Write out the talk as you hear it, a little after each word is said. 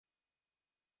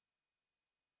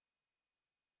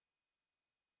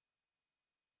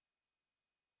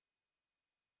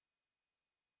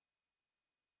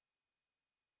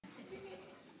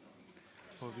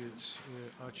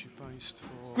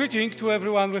Greeting to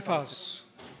everyone with us.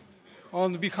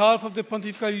 On behalf of the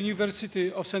Pontifical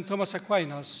University of St. Thomas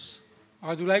Aquinas, I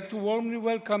would like to warmly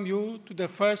welcome you to the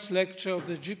first lecture of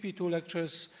the JP2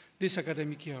 Lectures this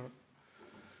academic year.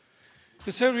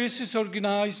 The series is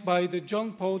organized by the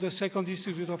John Paul II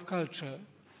Institute of Culture,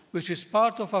 which is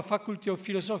part of our Faculty of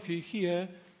Philosophy here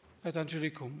at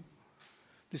Angelicum.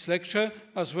 This lecture,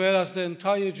 as well as the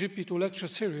entire JP2 lecture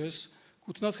series,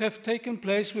 could not have taken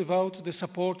place without the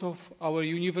support of our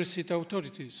university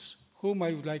authorities, whom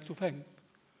I would like to thank.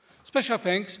 Special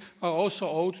thanks are also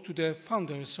owed to the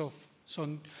founders of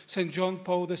St. John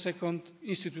Paul II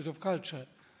Institute of Culture,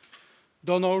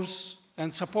 donors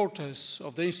and supporters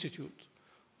of the Institute,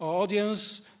 our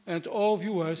audience, and all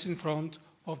viewers in front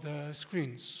of the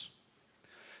screens.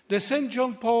 The St.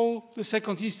 John Paul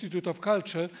II Institute of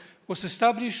Culture was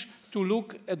established to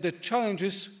look at the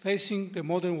challenges facing the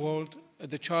modern world at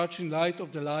the Church in light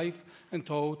of the life and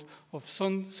thought of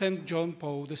St. John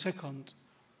Paul II.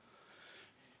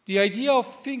 The idea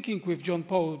of thinking with John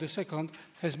Paul II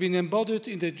has been embodied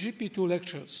in the JP2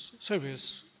 Lectures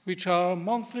series, which are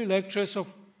monthly lectures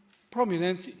of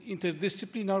prominent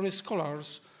interdisciplinary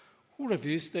scholars who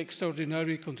reveals the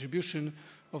extraordinary contribution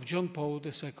of John Paul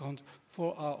II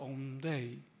for our own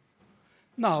day.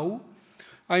 Now,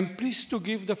 I'm pleased to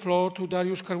give the floor to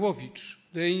Dariusz Karłowicz,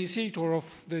 the initiator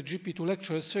of the JP2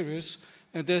 Lectures series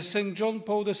and the St. John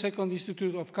Paul II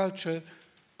Institute of Culture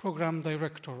Program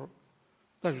Director.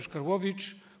 Dariusz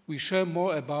Karłowicz will share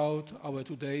more about our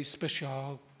today's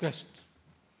special guest.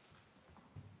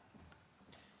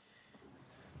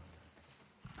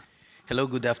 Hello,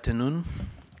 good afternoon.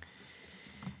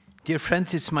 Dear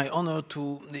friends, it's my honor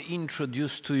to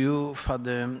introduce to you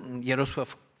Father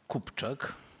Jarosław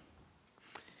Kupczak,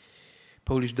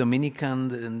 Polish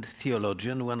Dominican and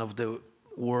theologian, one of the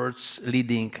world's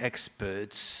leading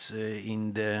experts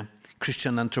in the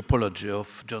Christian anthropology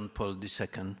of John Paul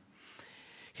II.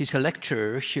 He's a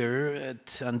lecturer here at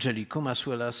Angelicum as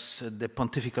well as at the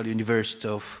Pontifical University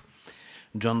of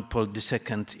John Paul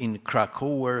II in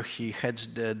Cracow, where he heads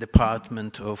the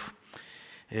Department of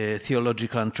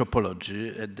Theological Anthropology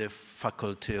at the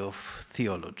Faculty of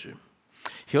Theology.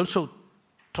 He also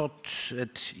taught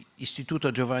at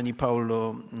Istituto Giovanni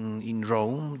Paolo in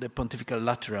Rome, the Pontifical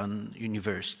Lateran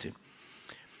University,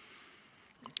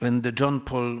 and the John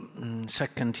Paul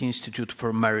II Institute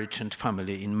for Marriage and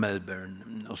Family in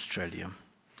Melbourne, Australia.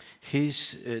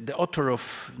 He's the author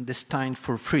of Destined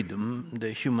for Freedom,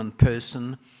 the Human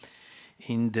Person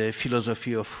in the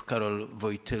Philosophy of Karol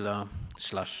Wojtyla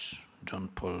 / John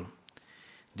Paul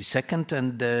II,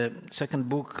 and the second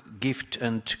book, Gift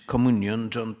and Communion,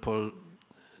 John Paul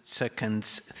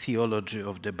II's Theology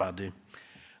of the Body,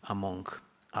 among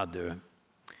other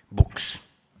books.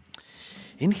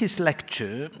 In his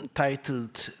lecture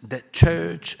titled The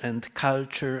Church and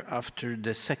Culture After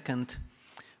the Second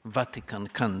Vatican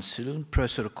Council,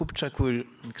 Professor Kupczak will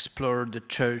explore the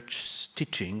Church's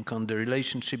teaching on the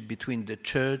relationship between the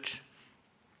Church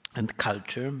and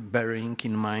culture, bearing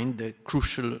in mind the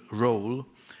crucial role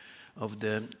of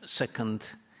the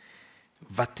Second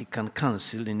Vatican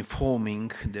Council in forming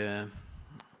the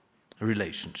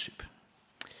relationship.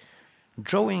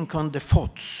 Drawing on the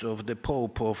thoughts of the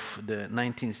Pope of the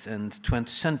 19th and 20th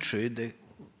century, the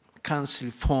Council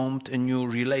formed a new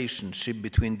relationship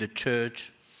between the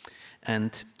Church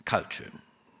and culture.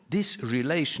 This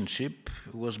relationship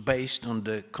was based on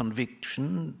the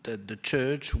conviction that the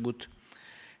Church would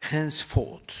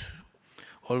henceforth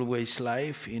always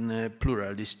live in a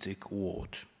pluralistic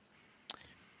world.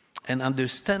 An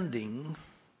understanding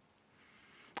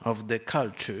of the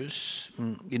cultures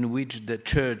in which the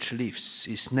Church lives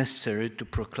is necessary to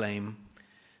proclaim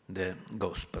the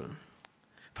gospel.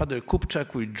 Father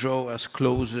Kupczak will draw us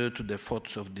closer to the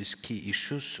thoughts of these key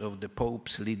issues of the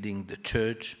popes leading the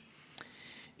Church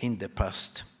in the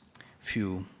past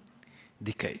few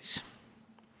decades.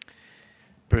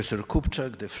 Professor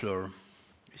Kupczak, the floor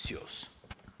is yours.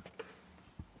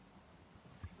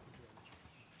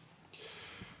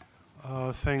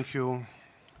 Thank you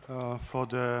for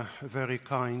the very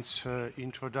kind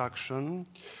introduction.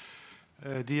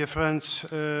 Dear friends,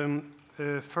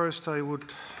 first I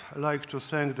would like to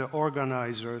thank the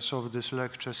organizers of this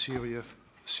lecture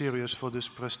series for this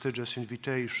prestigious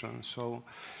invitation. So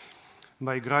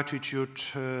my gratitude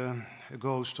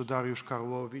goes to Dariusz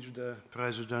Karłowicz, the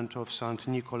president of St.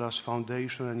 Nicholas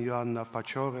Foundation, and Joanna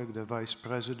Paciorek, the vice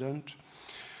president,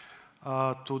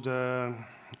 to the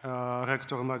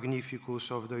Rector Magnificus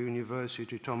of the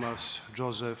University, Thomas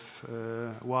Joseph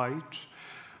White,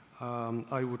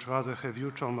 I would rather have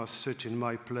you, Thomas, sit in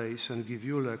my place and give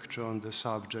you a lecture on the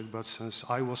subject, but since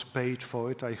I was paid for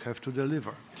it, I have to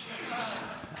deliver,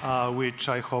 which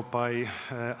I hope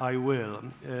I will.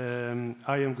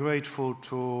 I am grateful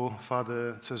to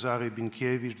Father Cezary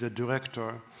Binkiewicz, the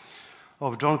director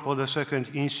of John Paul II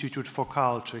Institute for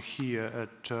Culture here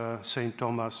at St.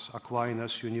 Thomas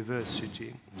Aquinas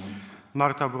University.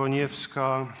 Marta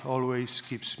Broniewska always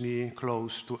keeps me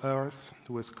close to earth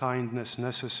with kindness,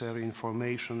 necessary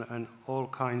information, and all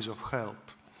kinds of help.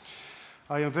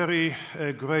 I am very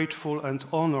grateful and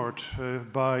honored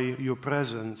by your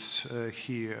presence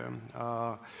here.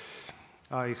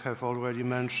 I have already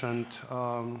mentioned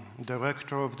the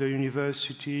rector of the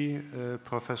university,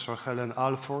 Professor Helen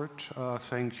Alford.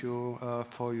 Thank you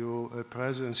for your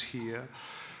presence here.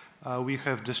 We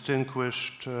have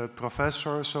distinguished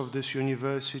professors of this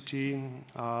university,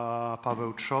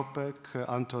 Paweł Trzopek,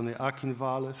 Antony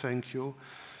Akinwale, thank you.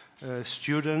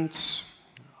 Students,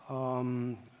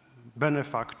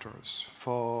 benefactors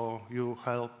for your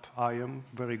help. I am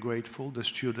very grateful, the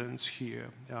students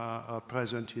here are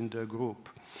present in the group.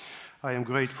 I am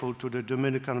grateful to the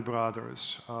Dominican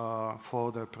brothers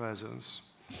for their presence.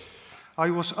 I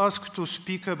was asked to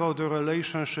speak about the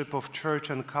relationship of church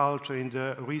and culture in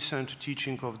the recent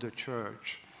teaching of the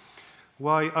church.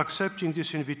 While accepting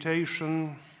this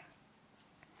invitation,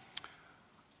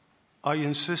 I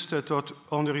insisted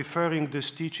on referring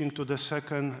this teaching to the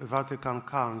Second Vatican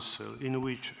Council, in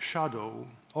which shadow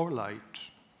or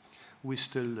light we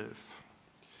still live.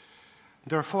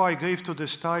 Therefore, I gave to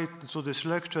this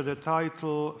lecture the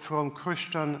title, From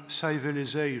Christian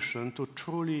Civilization to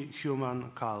Truly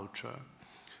Human Culture,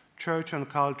 Church and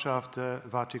Culture After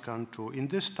Vatican II. In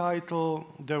this title,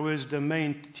 there is the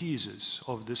main thesis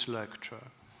of this lecture.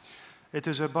 It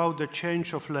is about the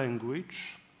change of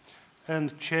language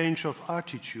and change of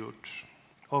attitude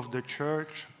of the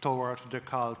church toward the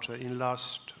culture in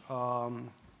last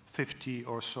 50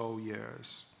 or so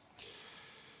years.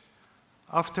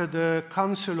 After the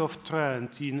Council of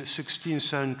Trent in 16th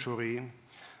century,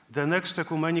 the next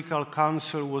ecumenical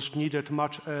council was needed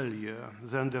much earlier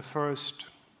than the first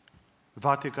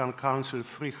Vatican Council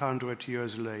 300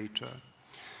 years later.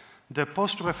 The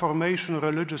post-Reformation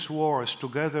religious wars,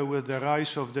 together with the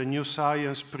rise of the new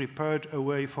science, prepared a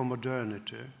way for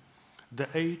modernity. The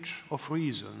age of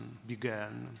reason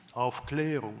began,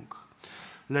 Aufklärung,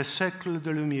 le siècle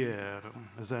de lumière,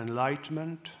 the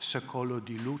Enlightenment, secolo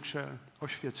di luce,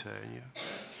 oświecenie.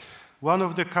 One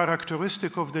of the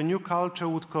characteristics of the new culture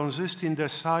would consist in the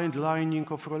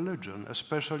sidelining of religion,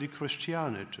 especially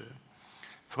Christianity,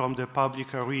 from the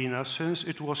public arena, since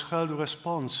it was held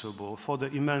responsible for the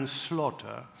immense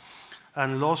slaughter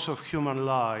and loss of human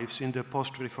lives in the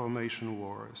post-Reformation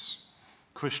wars.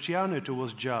 Christianity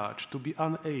was judged to be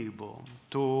unable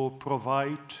to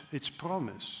provide its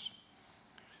promise,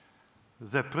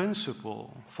 the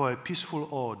principle for a peaceful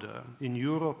order in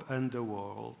Europe and the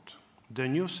world. The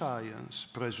new science,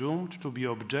 presumed to be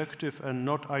objective and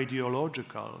not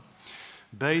ideological,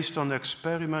 based on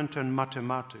experiment and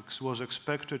mathematics, was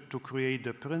expected to create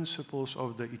the principles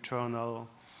of the eternal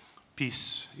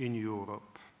peace in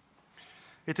Europe.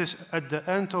 It is at the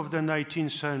end of the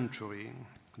 19th century,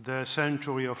 the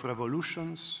century of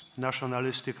revolutions,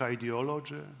 nationalistic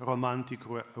ideology, romantic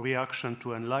reaction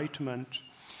to enlightenment,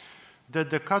 that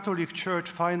the Catholic Church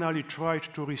finally tried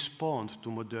to respond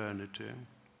to modernity.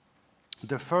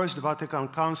 The First Vatican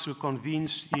Council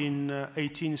convenes in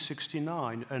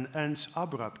 1869 and ends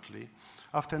abruptly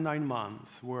after 9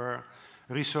 months, where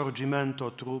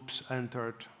Risorgimento troops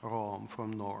entered Rome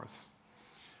from north.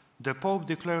 The Pope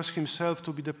declares himself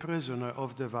to be the prisoner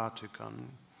of the Vatican.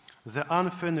 The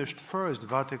unfinished First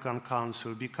Vatican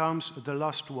Council becomes the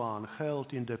last one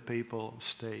held in the Papal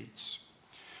States.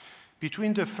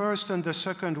 Between the First and the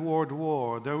Second World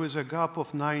War, there is a gap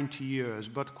of 90 years,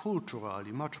 but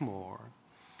culturally much more.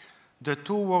 The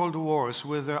two world wars,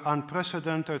 with their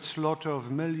unprecedented slaughter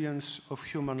of millions of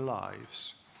human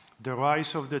lives, the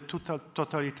rise of the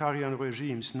totalitarian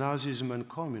regimes, Nazism and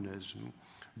communism,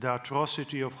 the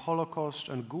atrocity of Holocaust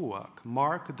and Gulag,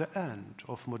 mark the end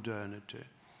of modernity,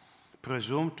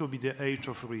 presumed to be the age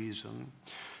of reason,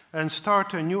 and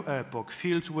start a new epoch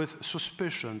filled with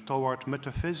suspicion toward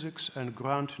metaphysics and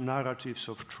grand narratives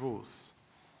of truth.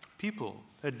 People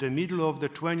at the middle of the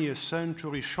 20th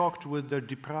century, shocked with the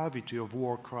depravity of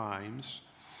war crimes,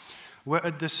 were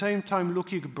at the same time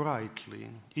looking brightly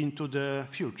into the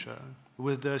future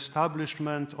with the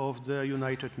establishment of the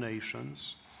United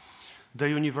Nations, the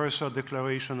Universal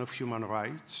Declaration of Human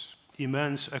Rights,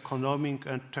 immense economic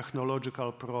and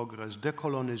technological progress,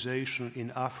 decolonization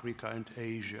in Africa and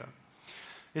Asia,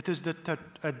 It is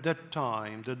at that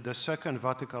time that the Second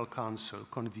Vatican Council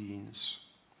convenes.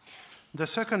 The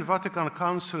Second Vatican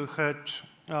Council had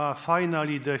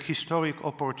finally the historic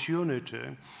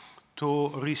opportunity to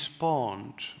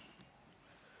respond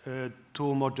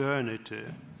to modernity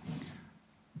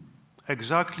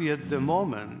exactly at the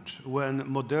moment when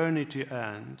modernity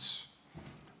ends.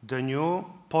 The new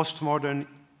postmodern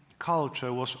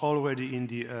culture was already in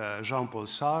the air. Jean-Paul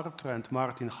Sartre and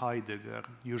Martin Heidegger,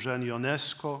 Eugene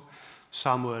Ionesco,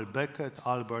 Samuel Beckett,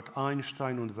 Albert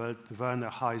Einstein and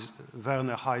Werner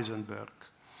Heisenberg.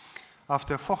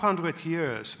 After 400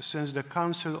 years since the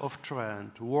Council of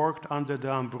Trent worked under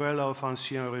the umbrella of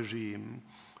Ancien Regime,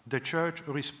 the Church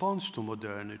responds to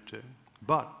modernity,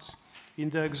 but in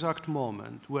the exact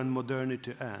moment when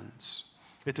modernity ends,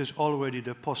 it is already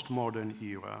the postmodern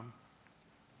era.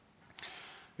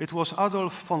 It was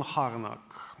Adolf von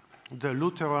Harnack, the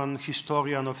Lutheran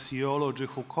historian of theology,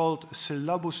 who called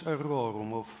Syllabus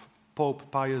Errorum of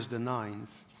Pope Pius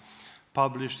IX,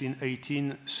 published in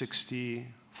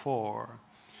 1864,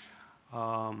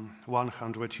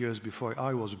 100 years before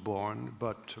I was born,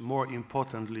 but more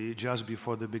importantly, just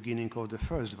before the beginning of the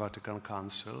First Vatican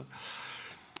Council.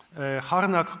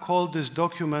 Harnack called this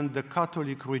document the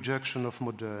Catholic rejection of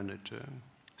modernity.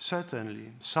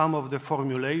 Certainly, some of the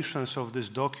formulations of this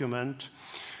document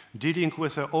dealing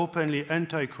with an openly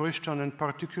anti-Christian and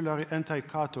particularly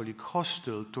anti-Catholic,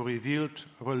 hostile to revealed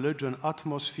religion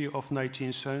atmosphere of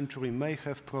 19th century may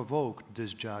have provoked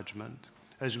this judgment.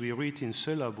 As we read in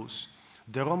Syllabus,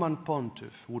 the Roman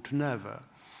Pontiff would never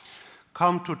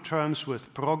come to terms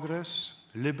with progress,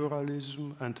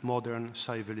 liberalism, and modern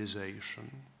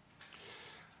civilization.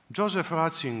 Joseph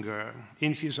Ratzinger,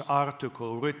 in his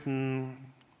article written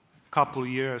a couple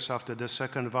years after the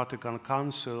Second Vatican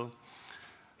Council,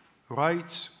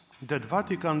 writes that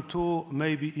Vatican II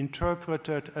may be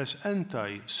interpreted as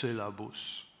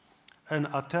anti-syllabus, an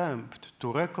attempt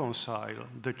to reconcile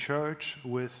the Church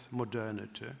with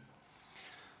modernity.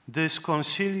 This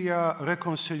conciliar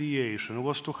reconciliation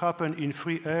was to happen in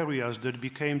three areas that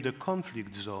became the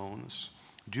conflict zones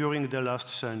during the last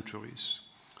centuries: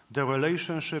 the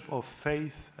relationship of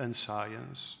faith and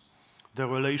science, the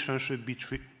relationship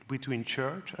between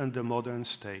Church and the modern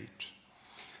state,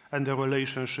 and the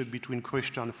relationship between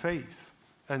Christian faith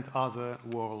and other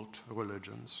world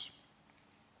religions.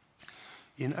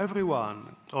 In every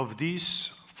one of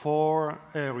these four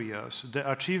areas,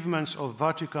 the achievements of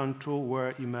Vatican II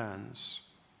were immense.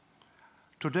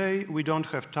 Today, we don't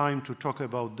have time to talk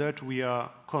about that. We are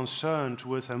concerned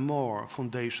with a more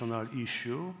foundational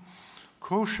issue,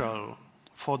 crucial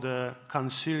for the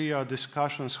conciliar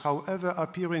discussions, however,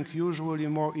 appearing usually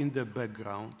more in the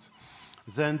background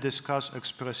than discuss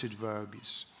expressit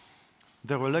verbis,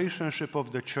 the relationship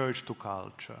of the Church to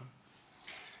culture.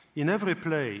 In every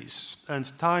place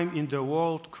and time in the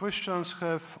world, Christians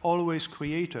have always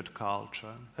created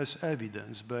culture, as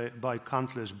evidenced by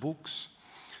countless books,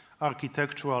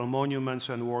 architectural monuments,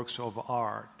 and works of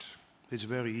art. It's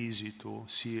very easy to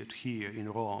see it here in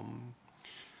Rome.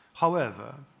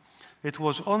 However, it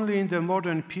was only in the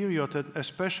modern period, and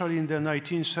especially in the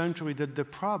 19th century, that the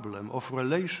problem of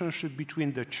relationship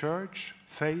between the Church,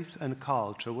 faith, and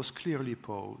culture was clearly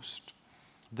posed.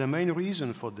 The main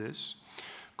reason for this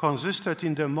consisted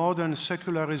in the modern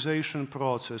secularization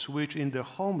process, which in the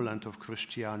homeland of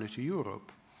Christianity,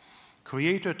 Europe,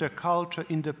 created a culture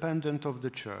independent of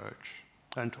the Church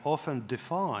and often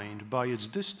defined by its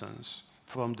distance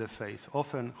from the faith,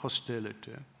 often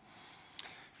hostility.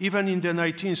 Even in the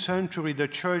 19th century, the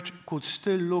Church could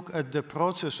still look at the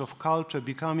process of culture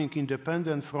becoming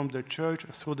independent from the Church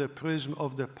through the prism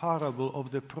of the parable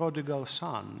of the prodigal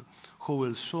son, who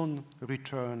will soon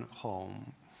return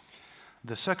home.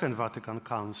 The Second Vatican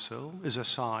Council is a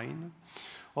sign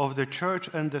of the Church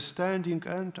understanding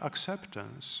and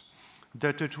acceptance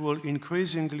that it will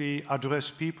increasingly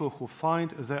address people who find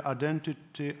their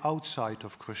identity outside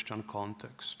of Christian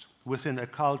context, within a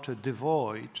culture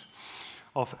devoid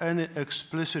of any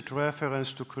explicit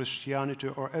reference to Christianity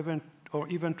or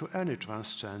even to any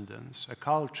transcendence, a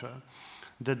culture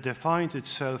that defined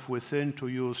itself within, to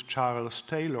use Charles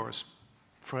Taylor's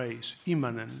phrase,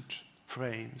 immanent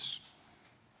frames.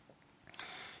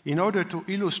 In order to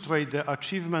illustrate the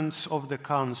achievements of the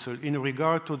Council in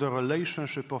regard to the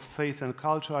relationship of faith and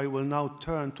culture, I will now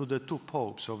turn to the two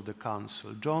popes of the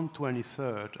Council, John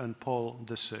XXIII and Paul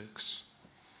VI.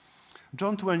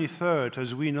 John XXIII,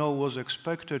 as we know, was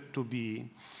expected to be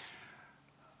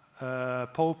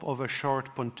Pope of a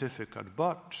short pontificate,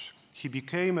 but he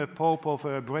became a Pope of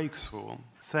a breakthrough,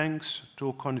 thanks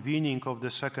to convening of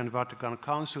the Second Vatican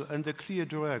Council and the clear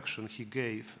direction he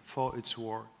gave for its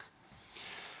work.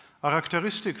 A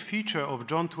characteristic feature of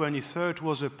John 23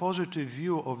 was a positive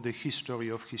view of the history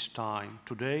of his time.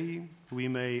 Today, we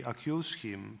may accuse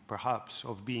him, perhaps,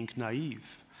 of being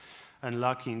naive and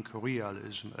lacking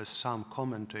realism, as some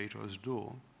commentators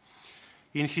do.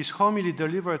 In his homily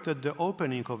delivered at the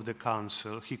opening of the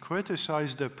council, he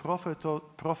criticized the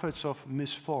prophets of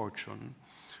misfortune,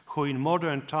 who in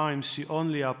modern times see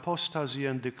only apostasy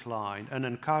and decline, and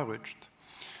encouraged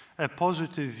a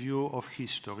positive view of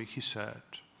history. He said,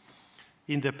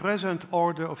 "In the present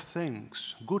order of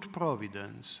things, good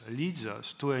providence leads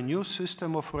us to a new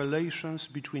system of relations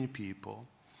between people,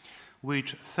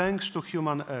 which, thanks to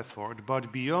human effort,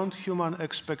 but beyond human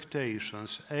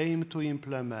expectations, aim to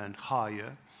implement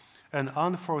higher and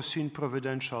unforeseen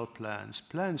providential plans,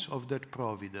 plans of that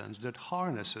providence that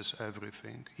harnesses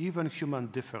everything, even human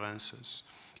differences,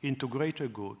 into greater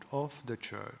good of the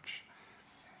Church."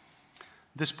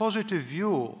 This positive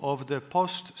view of the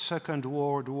post-Second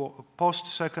World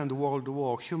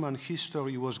War human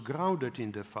history was grounded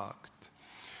in the fact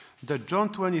that John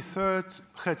 23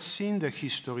 had seen the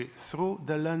history through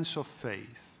the lens of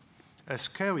faith, as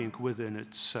carrying within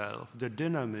itself the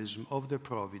dynamism of the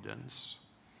providence.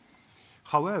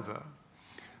 However,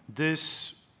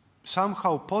 this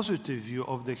somehow positive view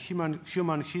of the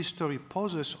human history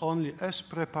poses only as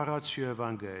preparatio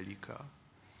evangelica,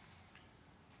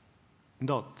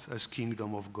 not as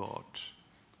kingdom of God,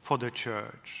 for the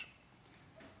Church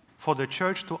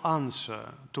to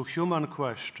answer to human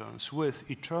questions with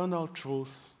eternal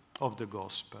truth of the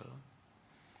gospel.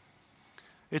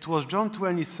 It was John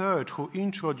 23 who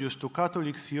introduced to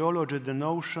Catholic theology the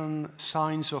notion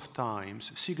signs of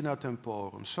times, signa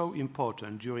temporum, so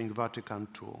important during Vatican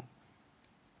II.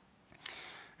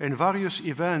 In various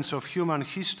events of human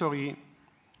history,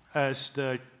 as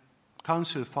the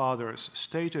Council Fathers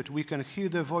stated, we can hear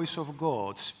the voice of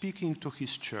God speaking to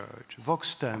his church,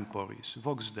 vox temporis,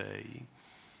 vox Dei.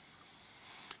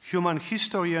 Human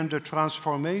history and the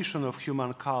transformation of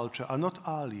human culture are not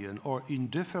alien or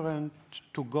indifferent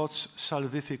to God's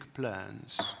salvific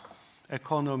plans,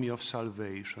 economy of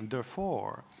salvation.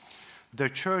 Therefore,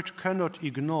 the Church cannot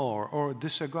ignore or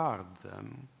disregard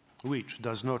them, which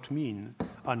does not mean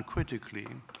uncritically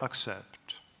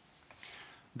accept.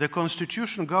 The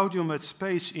Constitution Gaudium et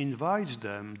Spes invites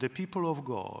them, the people of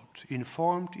God,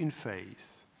 informed in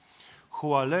faith,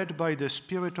 who are led by the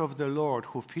Spirit of the Lord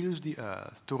who fills the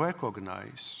earth, to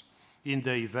recognize in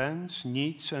the events,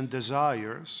 needs, and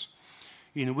desires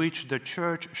in which the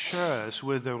Church shares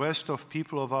with the rest of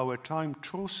people of our time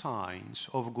true signs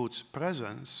of God's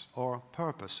presence or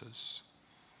purposes.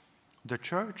 The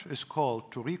Church is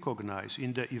called to recognize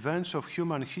in the events of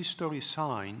human history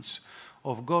signs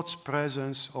of God's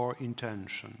presence or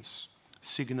intentions,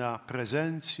 signa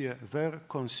presentiae ver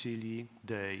concilii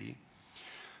Dei.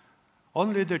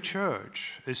 Only the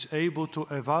Church is able to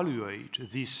evaluate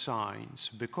these signs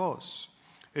because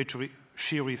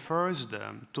she refers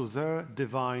them to their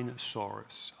divine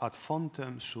source, ad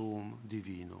fontem suum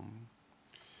divinum.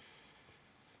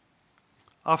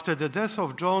 After the death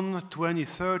of John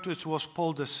 23, it was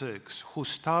Paul VI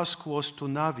whose task was to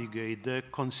navigate the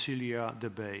conciliar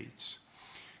debates.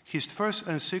 His first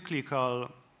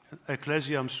encyclical,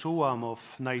 Ecclesiam Suam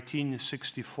of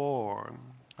 1964,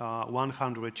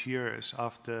 100 years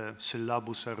after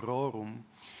Syllabus Errorum,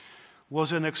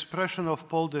 was an expression of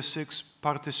Paul VI's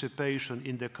participation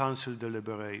in the council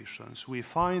deliberations. We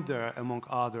find there, among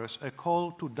others, a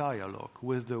call to dialogue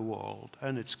with the world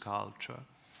and its culture.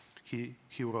 He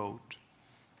wrote,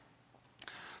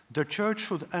 "The Church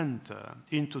should enter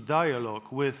into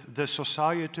dialogue with the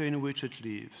society in which it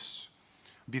lives.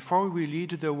 Before we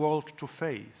lead the world to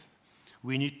faith,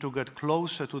 we need to get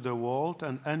closer to the world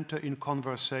and enter in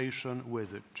conversation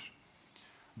with it."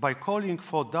 By calling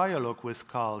for dialogue with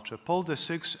culture, Paul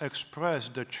VI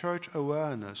expressed the Church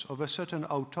awareness of a certain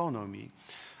autonomy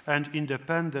and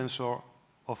independence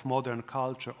of modern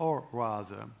culture, or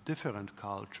rather, different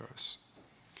cultures.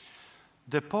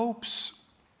 The popes,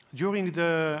 during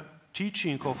the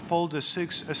teaching of Paul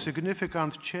VI, a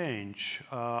significant change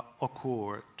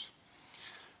occurred.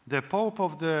 The Pope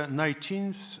of the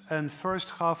 19th and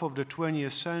first half of the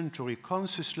 20th century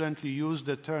consistently used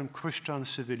the term Christian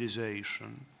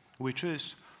civilization, which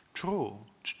is true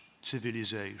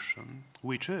civilization,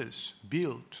 which is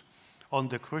built on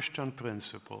the Christian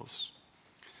principles.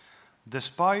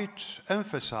 Despite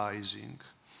emphasizing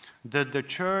that the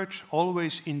Church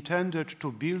always intended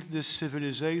to build this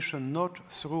civilization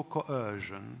not through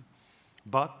coercion,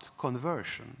 but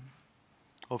conversion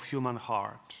of human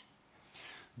heart,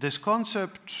 This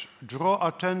concept draws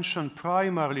attention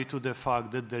primarily to the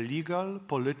fact that the legal,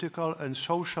 political, and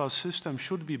social system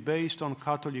should be based on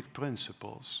Catholic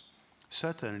principles.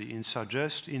 Certainly, it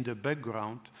suggests in the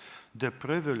background the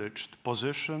privileged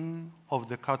position of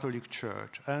the Catholic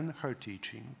Church and her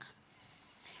teaching.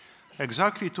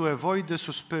 Exactly to avoid the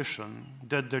suspicion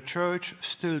that the Church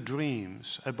still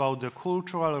dreams about the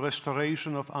cultural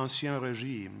restoration of Ancien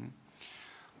Regime,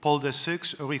 Paul VI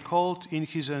recalled in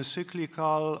his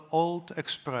encyclical old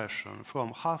expression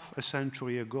from half a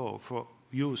century ago,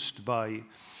 used by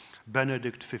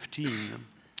Benedict XV,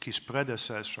 his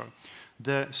predecessor,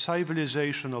 the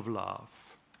civilization of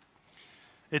love.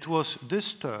 It was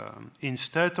this term,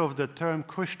 instead of the term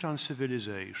Christian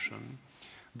civilization,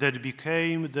 that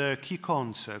became the key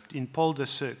concept in Paul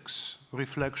VI's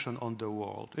reflection on the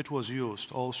world. It was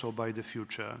used also by the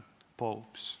future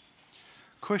popes.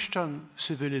 Christian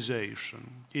civilization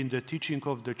in the teaching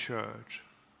of the Church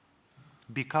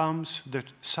becomes the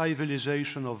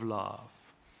civilization of love.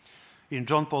 In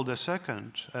John Paul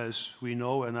II, as we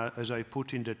know and as I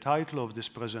put in the title of this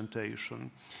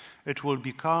presentation, it will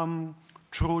become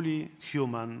truly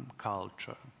human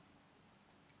culture.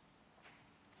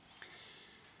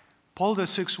 Paul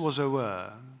VI was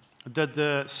aware that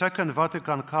the Second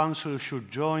Vatican Council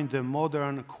should join the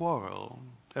modern quarrel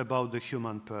about the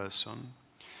human person,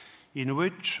 in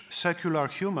which secular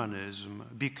humanism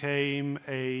became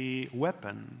a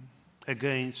weapon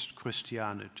against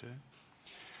Christianity.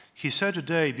 He said a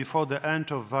day before the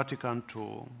end of Vatican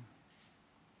II,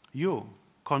 "You,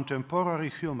 contemporary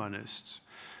humanists,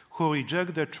 who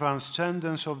reject the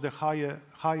transcendence of the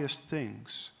highest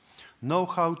things, know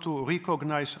how to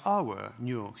recognize our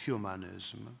new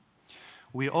humanism.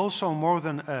 We also more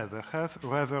than ever have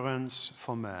reverence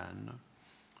for man.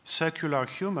 Secular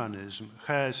humanism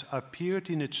has appeared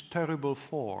in its terrible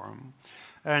form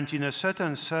and in a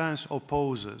certain sense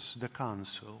opposes the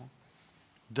Council.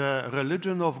 The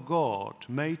religion of God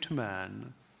made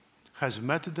man has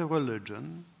met the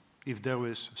religion, if there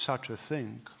is such a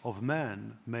thing, of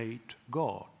man made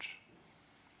God."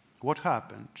 What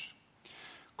happened?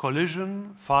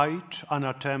 Collision, fight,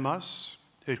 anathemas,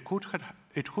 it could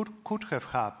have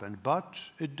happened,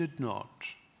 but it did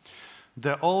not.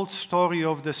 The old story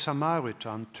of the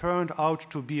Samaritan turned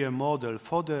out to be a model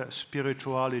for the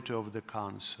spirituality of the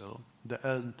Council, the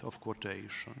end of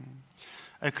quotation.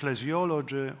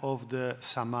 Ecclesiology of the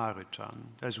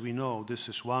Samaritan. As we know, this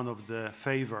is one of the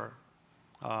favorite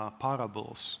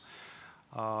parables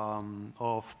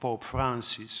of Pope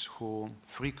Francis, who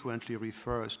frequently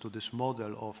refers to this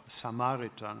model of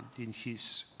Samaritan in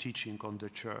his teaching on the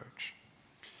Church.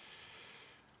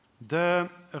 The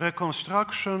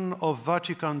reconstruction of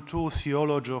Vatican II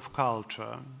theology of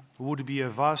culture would be a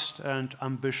vast and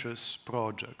ambitious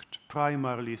project,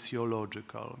 primarily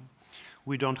theological.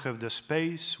 We don't have the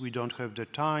space, we don't have the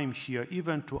time here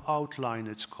even to outline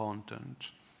its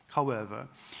content. However,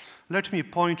 let me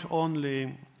point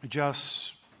only,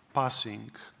 just passing,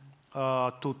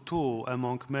 to two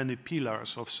among many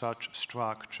pillars of such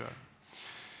structure.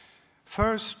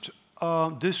 First,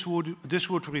 this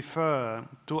would refer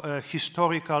to a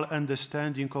historical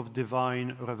understanding of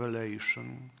divine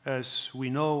revelation. As we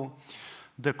know,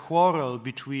 the quarrel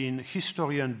between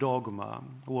history and dogma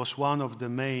was one of the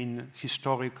main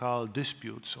historical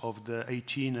disputes of the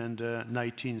 18th and the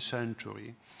 19th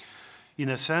century. In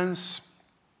a sense,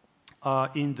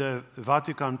 in the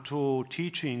Vatican II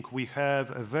teaching, we have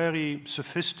a very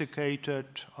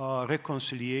sophisticated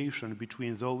reconciliation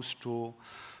between those two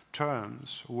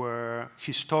terms, where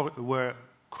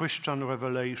Christian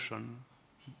revelation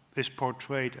is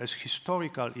portrayed as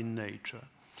historical in nature.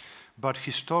 But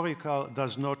historical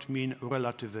does not mean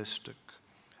relativistic.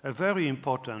 A very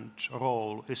important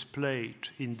role is played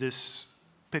in this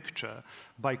picture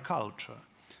by culture.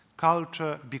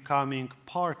 Culture becoming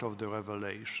part of the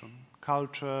revelation.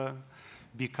 Culture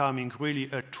becoming really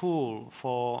a tool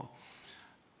for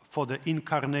the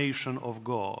incarnation of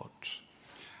God.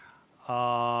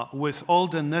 With all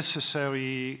the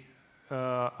necessary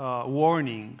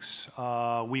warnings,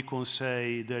 we can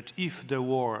say that if the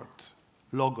word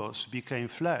Logos became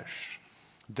flesh,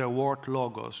 the word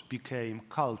Logos became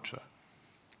culture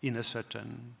in a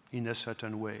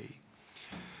certain way.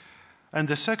 And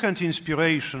the second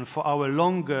inspiration for our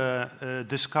longer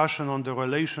discussion on the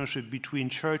relationship between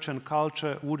church and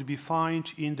culture would be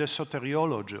found in the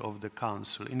soteriology of the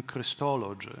Council, in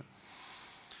Christology.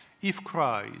 If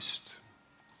Christ,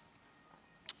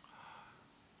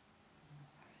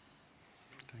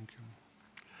 thank you.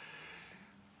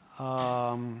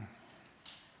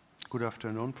 Good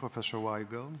afternoon, Professor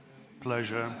Weigel.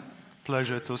 Pleasure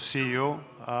pleasure to see you.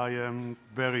 I am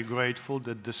very grateful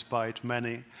that despite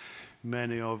many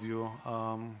of you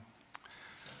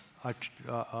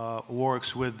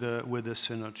works with the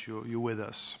Synod, you with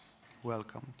us.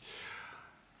 Welcome.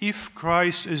 If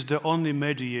Christ is the only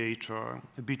mediator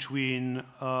between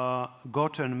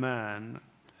God and man,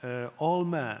 all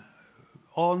men,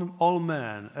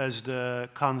 as the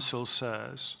Council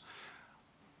says,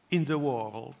 in the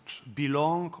world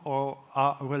belong or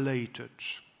are related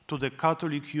to the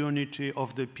Catholic unity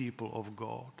of the people of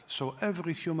God. So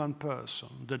every human person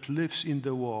that lives in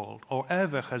the world, or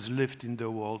ever has lived in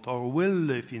the world, or will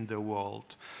live in the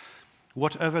world,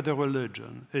 whatever the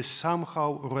religion, is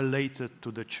somehow related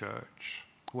to the Church.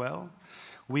 Well,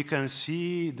 we can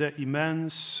see the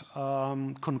immense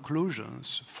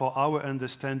conclusions for our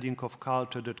understanding of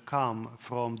culture that come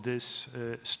from this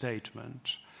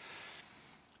statement.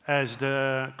 As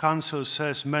the Council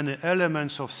says, many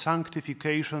elements of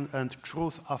sanctification and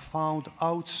truth are found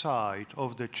outside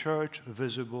of the Church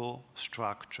visible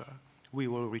structure. We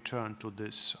will return to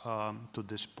this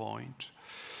point.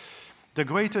 The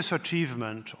greatest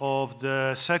achievement of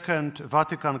the Second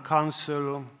Vatican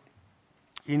Council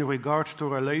in regard to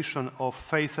relation of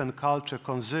faith and culture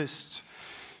consists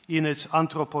in its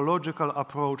anthropological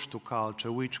approach to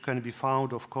culture, which can be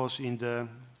found, of course, in the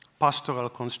Pastoral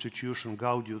Constitution,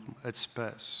 Gaudium et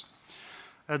Spes.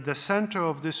 At the center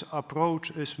of this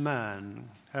approach is man,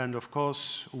 and of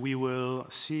course we will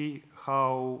see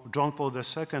how John Paul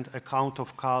II's account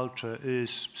of culture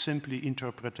is simply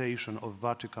interpretation of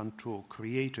Vatican II,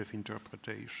 creative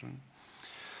interpretation.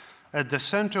 At the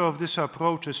center of this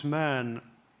approach is man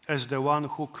as the one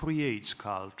who creates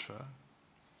culture,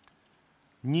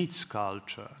 needs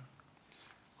culture,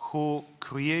 who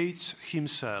creates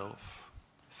himself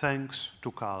thanks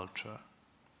to culture.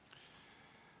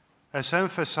 As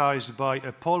emphasized by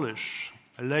a Polish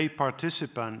lay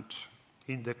participant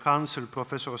in the council,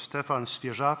 Professor Stefan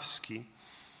Zwierzawski,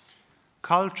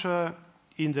 culture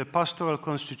in the Pastoral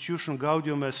Constitution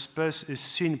Gaudium et Spes is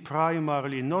seen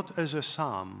primarily not as a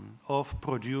sum of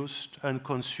produced and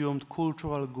consumed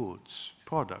cultural goods,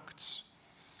 products,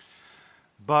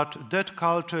 but that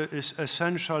culture is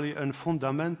essentially and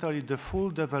fundamentally the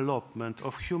full development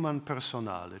of human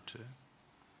personality.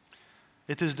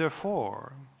 It is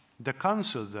therefore the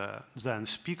Council then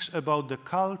speaks about the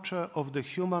culture of the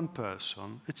human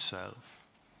person itself.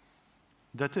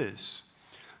 That is,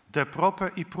 the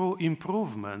proper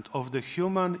improvement of the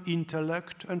human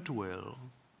intellect and will,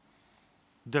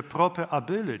 the proper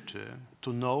ability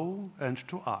to know and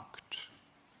to act.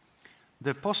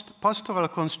 The Pastoral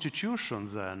Constitution,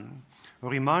 then,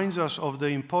 reminds us of the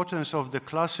importance of the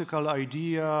classical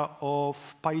idea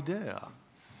of paideia,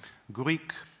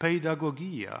 Greek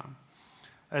pedagogia,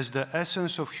 as the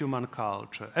essence of human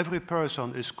culture. Every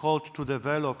person is called to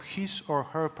develop his or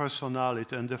her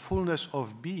personality and the fullness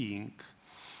of being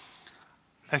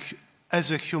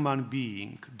as a human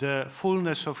being. The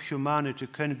fullness of humanity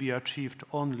can be achieved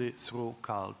only through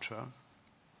culture.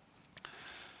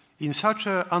 In such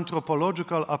an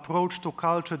anthropological approach to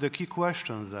culture, the key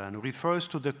question then refers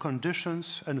to the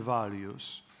conditions and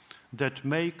values that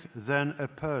make then a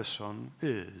person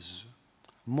is,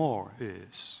 more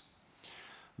is.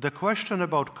 The question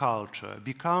about culture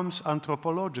becomes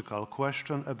anthropological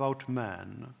question about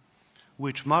man,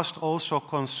 which must also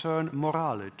concern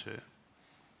morality,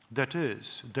 that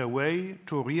is, the way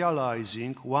to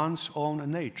realizing one's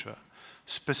own nature,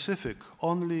 specific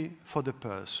only for the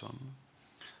person.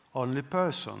 Only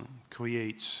person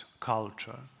creates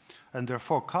culture, and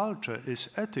therefore culture is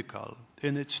ethical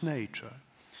in its nature.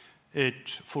 It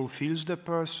fulfills the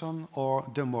person or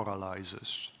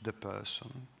demoralizes the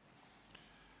person.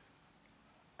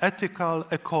 Ethical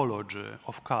ecology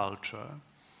of culture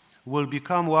will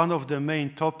become one of the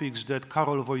main topics that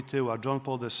Karol Wojtyla, John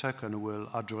Paul II, will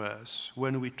address.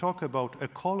 When we talk about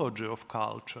ecology of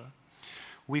culture,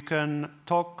 we can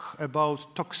talk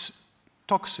about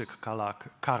toxic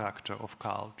character of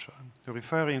culture,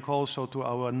 referring also to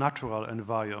our natural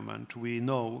environment. We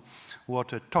know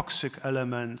what toxic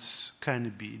elements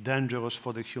can be, dangerous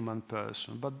for the human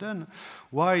person. But then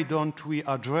why don't we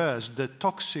address the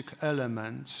toxic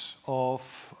elements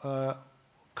of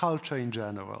culture in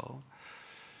general?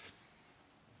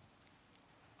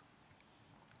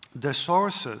 The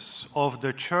sources of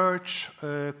the Church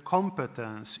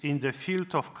competence in the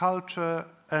field of culture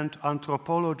and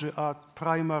anthropology are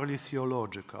primarily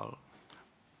theological,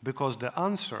 because the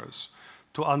answers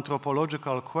to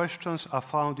anthropological questions are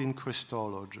found in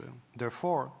Christology.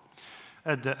 Therefore,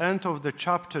 at the end of the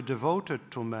chapter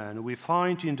devoted to man, we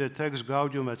find in the text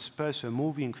Gaudium et Spes a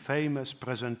moving, famous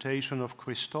presentation of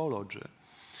Christology,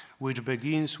 which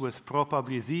begins with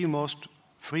probably the most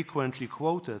frequently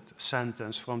quoted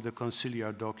sentence from the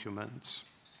conciliar documents.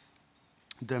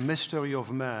 The mystery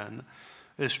of man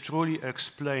is truly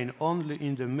explained only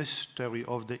in the mystery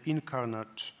of the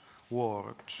incarnate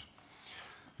Word.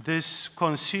 This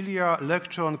conciliar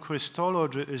lecture on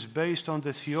Christology is based on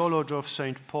the theology of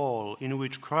St. Paul, in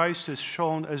which Christ is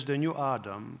shown as the new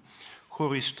Adam, who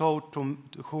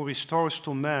restores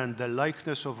to man the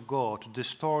likeness of God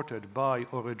distorted by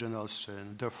original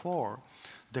sin. Therefore,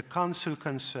 the Council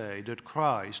can say that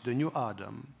Christ, the new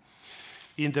Adam,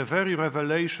 in the very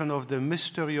revelation of the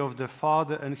mystery of the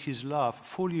Father and his love,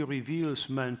 fully reveals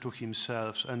man to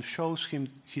himself and shows him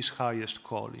his highest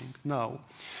calling. Now,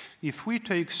 if we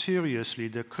take seriously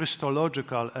the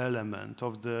Christological element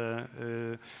of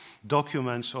the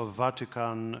documents of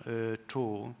Vatican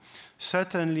II,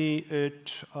 certainly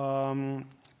it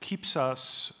keeps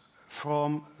us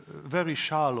from very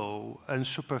shallow and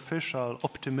superficial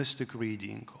optimistic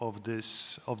reading of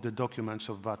the documents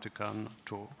of Vatican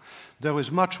II. There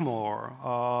is much more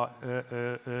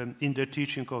in the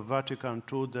teaching of Vatican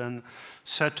II than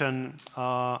certain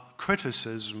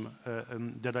criticism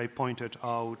that I pointed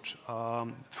out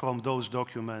from those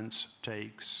documents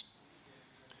takes.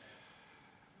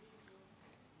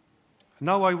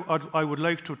 Now I would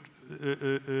like to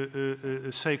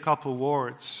say a couple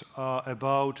words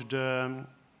about the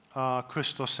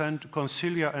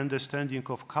conciliar understanding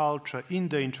of culture in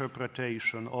the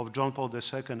interpretation of John Paul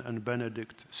II and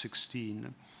Benedict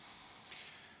XVI.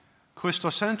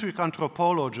 Christocentric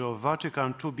anthropology of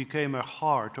Vatican II became a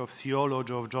heart of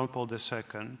theology of John Paul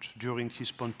II during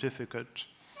his pontificate,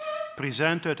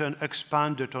 presented and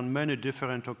expanded on many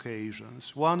different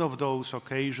occasions. One of those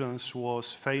occasions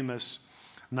was famous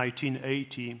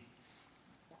 1980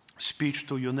 speech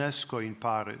to UNESCO in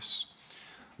Paris,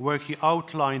 where he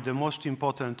outlined the most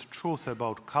important truth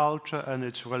about culture and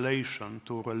its relation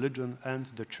to religion and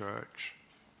the church.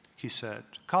 He said,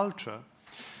 "Culture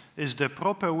is the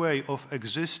proper way of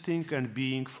existing and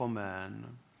being for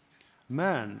man.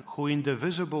 Man, who in the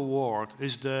visible world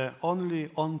is the only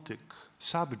ontic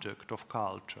subject of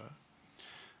culture,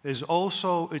 is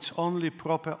also its only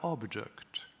proper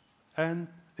object and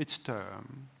its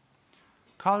term.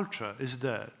 Culture is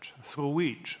that through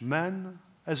which man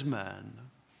as man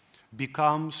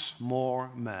becomes more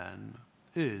man,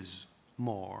 is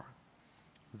more."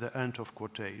 The end of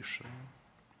quotation.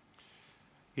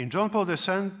 In John Paul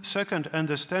II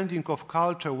understanding of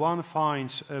culture, one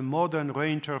finds a modern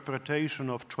reinterpretation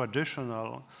of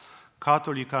traditional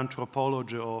Catholic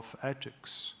anthropology of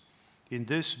ethics. In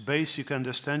this basic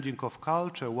understanding of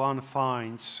culture, one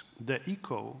finds the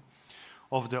echo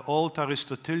of the old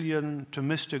Aristotelian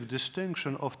Thomistic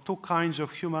distinction of two kinds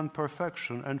of human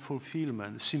perfection and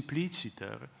fulfillment,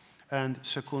 simpliciter and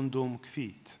secundum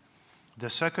quid. The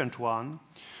second one,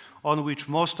 on which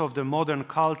most of the modern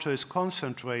culture is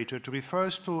concentrated,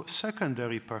 refers to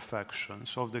secondary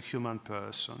perfections of the human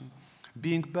person,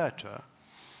 being better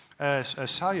as a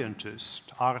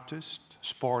scientist, artist,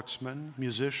 sportsman,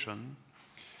 musician.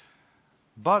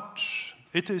 But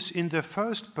it is in the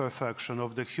first perfection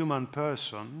of the human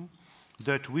person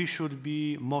that we should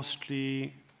be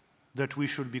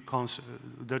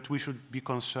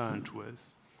concerned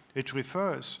with. It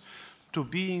refers to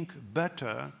being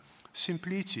better,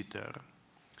 simpliciter,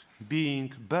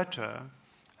 being better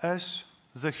as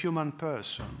the human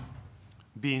person,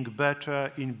 being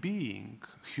better in being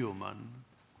human,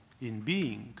 in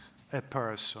being a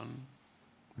person.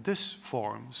 This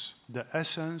forms the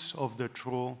essence of the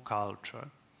true culture.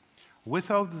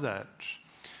 Without that,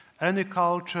 any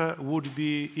culture would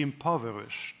be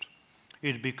impoverished.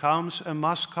 It becomes a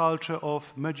mass culture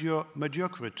of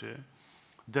mediocrity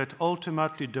that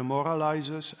ultimately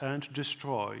demoralizes and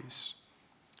destroys,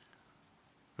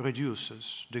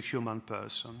 reduces the human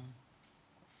person.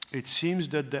 It seems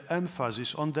that the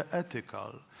emphasis on the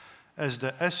ethical as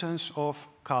the essence of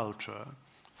culture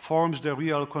forms the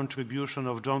real contribution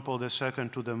of John Paul II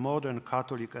to the modern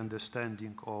Catholic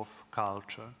understanding of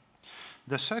culture.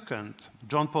 The second,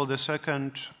 John Paul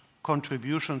II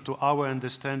contribution to our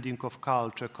understanding of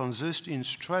culture consists in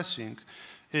stressing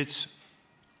its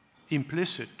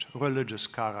implicit religious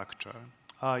character.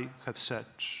 I have said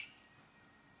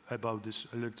about this,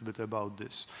 a little bit about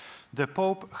this. The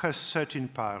Pope has said in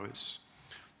Paris,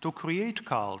 to create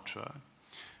culture,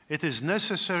 it is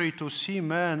necessary to see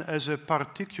man as a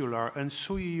particular and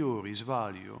sui juris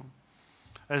value,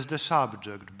 as the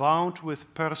subject bound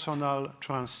with personal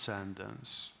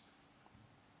transcendence.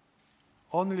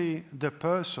 Only the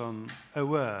person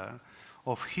aware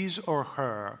of his or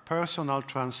her personal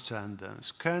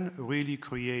transcendence can really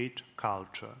create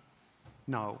culture,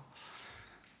 Now,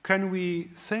 can we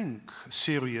think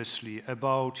seriously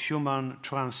about human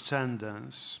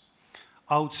transcendence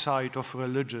outside of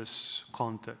religious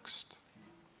context?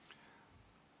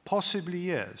 Possibly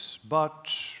yes, but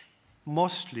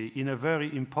mostly in a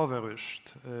very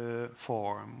impoverished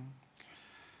form.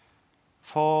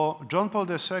 For John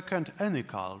Paul II, any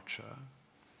culture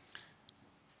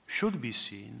should be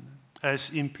seen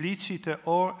as implicite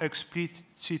or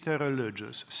explicite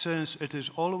religious, since it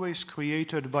is always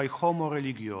created by homo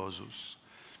religiosus,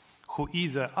 who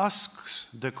either asks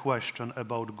the question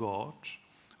about God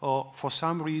or for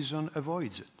some reason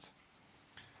avoids it.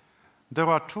 There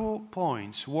are 2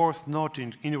 points worth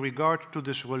noting in regard to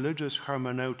this religious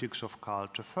hermeneutics of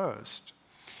culture. First,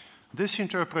 this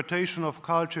interpretation of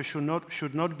culture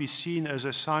should not be seen as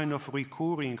a sign of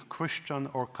recurring Christian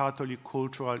or Catholic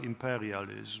cultural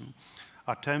imperialism,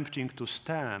 attempting to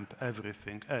stamp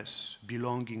everything as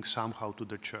belonging somehow to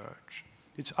the church.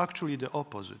 It's actually the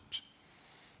opposite.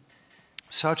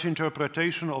 Such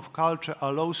interpretation of culture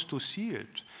allows to see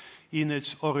it in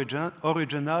its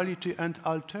originality and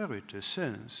alterity,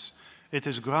 since it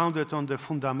is grounded on the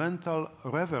fundamental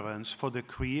reverence for the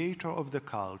creator of the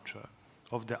culture,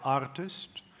 of the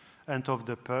artist and of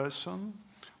the person,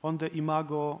 on the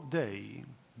imago Dei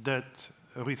that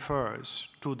refers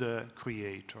to the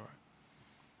creator.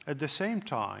 At the same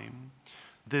time,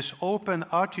 this open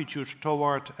attitude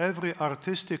toward every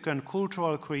artistic and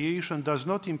cultural creation does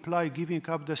not imply giving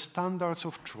up the standards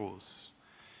of truth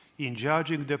in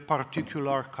judging the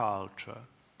particular culture,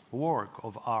 work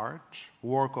of art,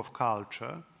 work of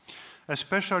culture,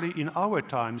 especially in our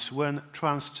times when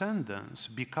transcendence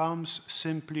becomes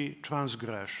simply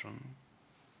transgression.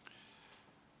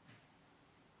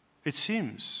 It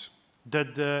seems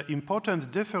that the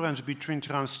important difference between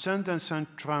transcendence and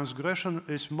transgression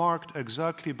is marked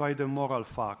exactly by the moral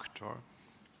factor.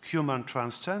 Human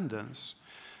transcendence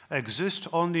exists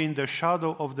only in the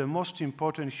shadow of the most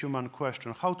important human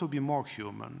question: how to be more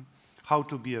human, how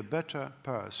to be a better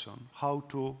person, how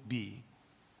to be.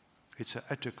 It's an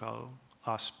ethical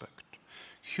aspect.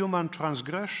 Human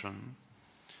transgression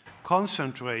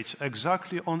concentrates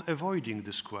exactly on avoiding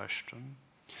this question,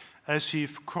 as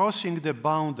if crossing the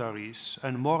boundaries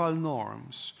and moral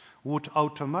norms would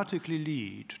automatically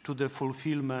lead to the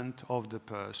fulfillment of the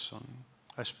person,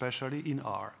 especially in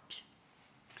art.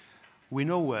 We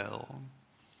know well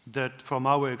that from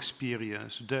our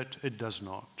experience that it does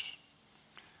not.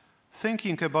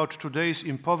 Thinking about today's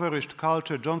impoverished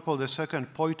culture, John Paul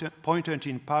II pointed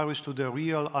in Paris to the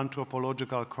real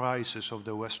anthropological crisis of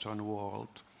the Western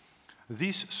world.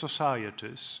 These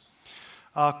societies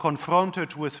are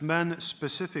confronted with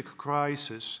man-specific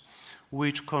crises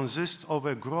which consist of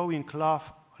a growing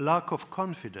lack of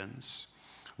confidence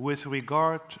with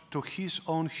regard to his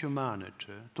own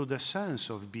humanity, to the sense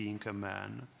of being a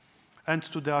man, and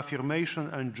to the affirmation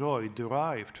and joy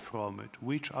derived from it,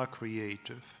 which are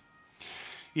creative.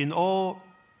 In all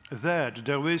that,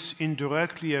 there is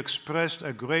indirectly expressed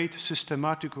a great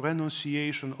systematic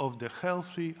renunciation of the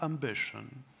healthy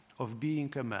ambition of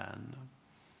being a man.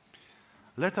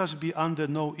 Let us be under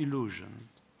no illusion.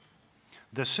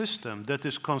 The system that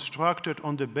is constructed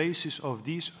on the basis of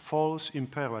these false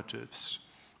imperatives,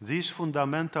 these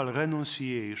fundamental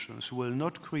renunciations, will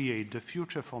not create the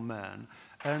future for man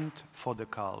and for the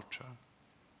culture.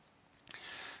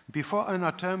 Before an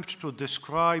attempt to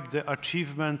describe the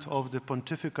achievement of the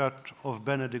pontificate of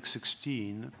Benedict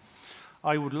XVI,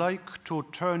 I would like to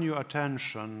turn your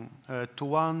attention to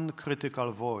one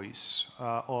critical voice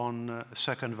on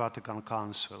Second Vatican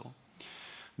Council.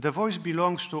 The voice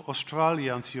belongs to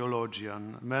Australian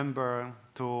theologian, member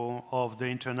of the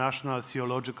International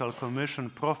Theological Commission,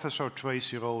 Professor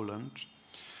Tracy Rowland.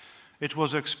 It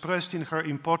was expressed in her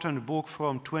important book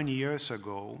from 20 years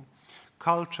ago,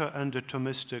 Culture and the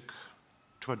Thomistic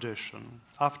Tradition,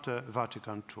 after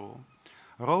Vatican II.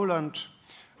 Rowland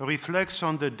reflects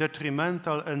on the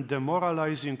detrimental and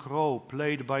demoralizing role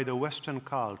played by the Western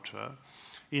culture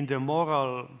in the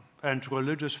moral and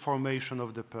religious formation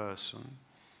of the person.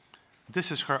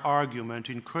 This is her argument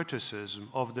in criticism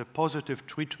of the positive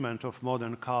treatment of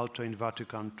modern culture in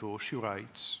Vatican II. She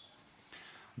writes,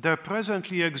 "There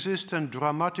presently exists a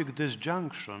dramatic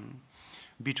disjunction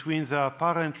between the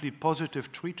apparently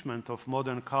positive treatment of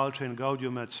modern culture in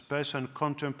Gaudium et Spes and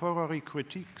contemporary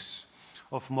critiques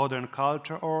of modern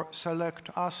culture or select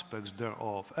aspects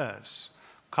thereof as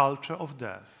culture of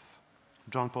death,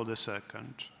 John Paul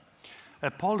II, a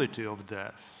polity of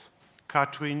death,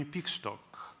 Catherine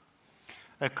Pickstock,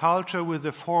 a culture with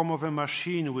the form of a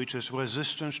machine which is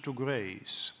resistant to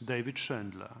grace, David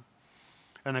Schindler,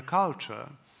 and a culture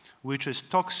which is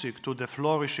toxic to the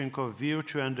flourishing of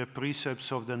virtue and the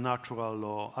precepts of the natural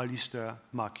law, Alistair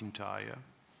MacIntyre,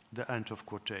 the end of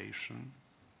quotation.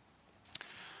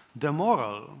 The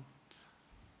moral,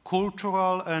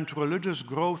 cultural and religious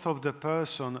growth of the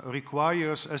person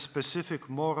requires a specific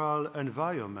moral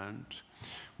environment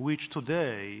which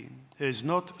today is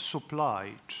not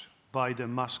supplied by the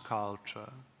mass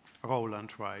culture,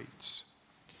 Rowland writes.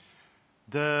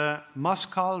 The mass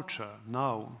culture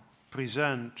now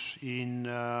present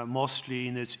mostly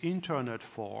in its internet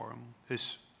form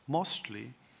is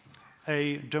mostly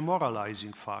a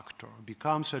demoralizing factor,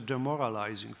 becomes a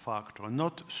demoralizing factor,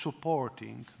 not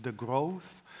supporting the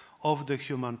growth of the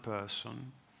human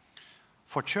person.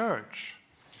 For church,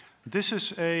 this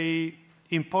is an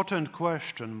important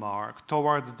question mark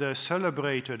toward the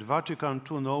celebrated Vatican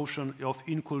II notion of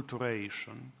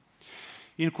inculturation.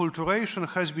 Inculturation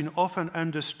has been often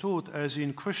understood as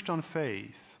in Christian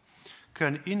faith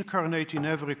can incarnate in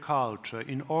every culture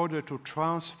in order to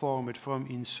transform it from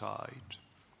inside.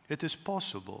 It is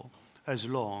possible as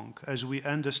long as we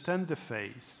understand the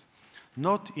faith,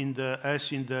 not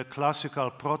as in the classical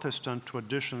Protestant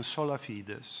tradition sola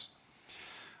fides,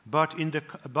 but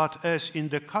as in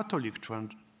the Catholic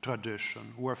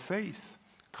tradition, where faith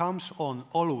comes on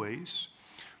always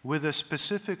with a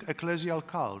specific ecclesial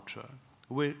culture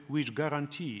which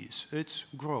guarantees its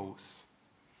growth.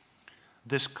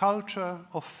 This culture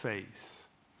of faith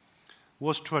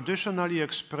was traditionally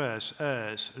expressed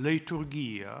as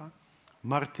liturgia,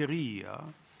 martyria,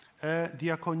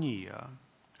 diaconia,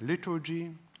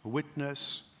 liturgy,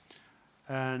 witness,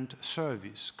 and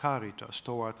service, caritas,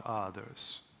 toward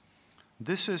others.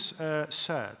 This is a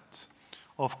set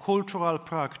of cultural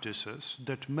practices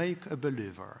that make a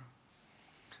believer,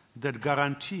 that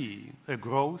guarantee a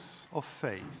growth of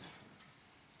faith,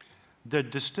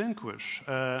 that distinguish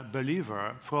a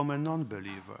believer from a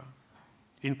non-believer.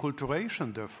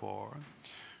 Inculturation, therefore,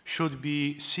 should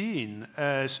be seen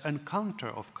as an encounter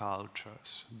of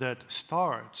cultures that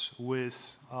starts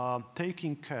with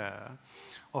taking care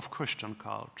of Christian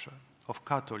culture, of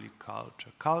Catholic culture,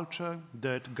 culture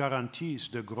that guarantees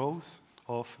the growth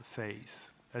of faith.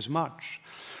 As much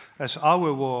as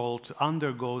our world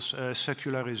undergoes a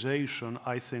secularization,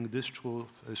 I think this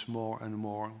truth is more and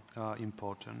more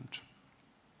important.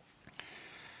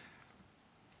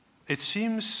 It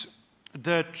seems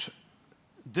that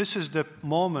this is the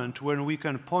moment when we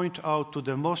can point out to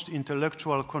the most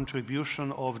intellectual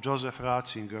contribution of Joseph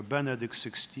Ratzinger, Benedict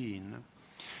XVI.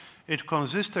 It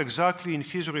consists exactly in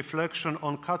his reflection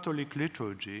on Catholic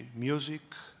liturgy, music,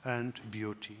 and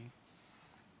beauty,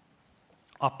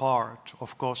 apart,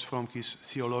 of course, from his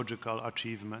theological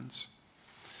achievements.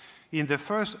 In the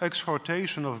first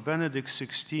exhortation of Benedict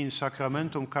XVI,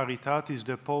 Sacramentum Caritatis,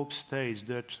 the Pope states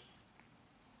that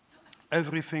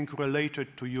everything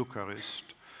related to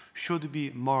Eucharist should be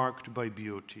marked by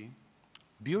beauty.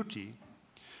 Beauty,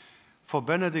 for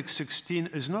Benedict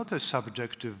XVI, is not a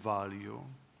subjective value,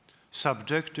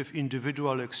 subjective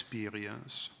individual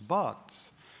experience, but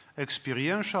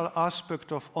experiential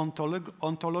aspect of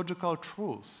ontological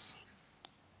truth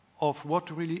of what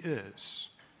really is.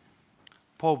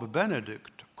 Pope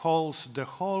Benedict calls the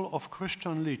whole of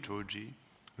Christian liturgy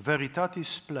veritatis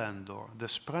splendor, the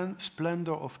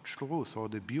splendor of truth or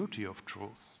the beauty of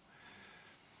truth.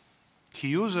 He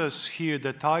uses here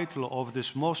the title of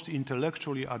this most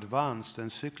intellectually advanced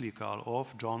encyclical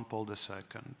of John Paul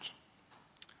II.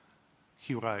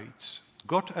 He writes,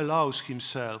 God allows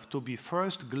himself to be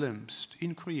first glimpsed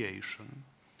in creation,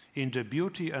 in the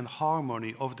beauty and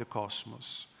harmony of the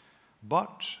cosmos,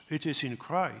 but it is in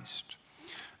Christ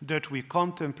that we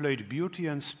contemplate beauty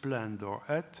and splendor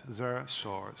at their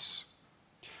source.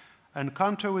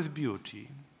 Encounter with beauty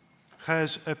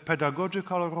has a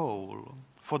pedagogical role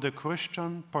for the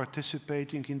Christian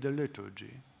participating in the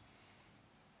liturgy.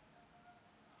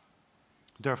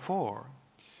 Therefore,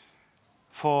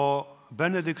 for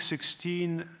Benedict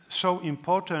XVI, so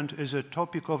important is a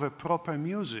topic of a proper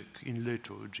music in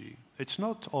liturgy. It's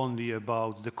not only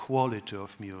about the quality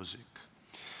of music.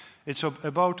 It's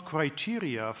about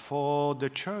criteria for the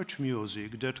church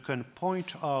music that can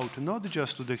point out not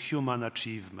just to the human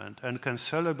achievement and can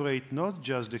celebrate not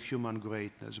just the human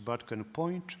greatness, but can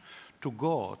point to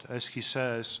God. As he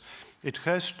says, it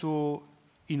has to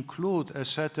include a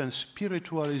certain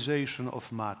spiritualization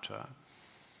of matter.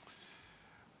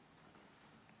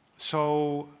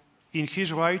 So in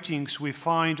his writings, we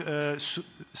find a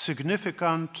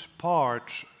significant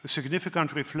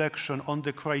reflection on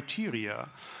the criteria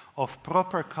of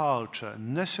proper culture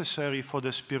necessary for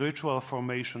the spiritual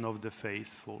formation of the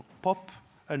faithful, pop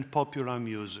and popular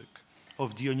music,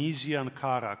 of Dionysian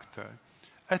character,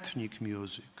 ethnic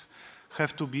music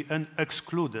have to be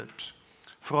excluded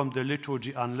from the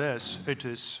liturgy unless it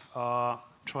is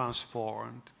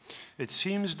transformed. It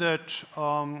seems that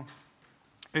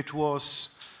it was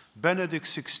Benedict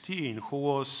XVI who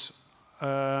was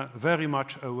very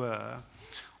much aware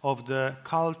of the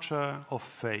culture of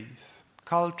faith,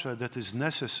 culture that is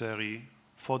necessary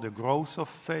for the growth of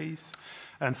faith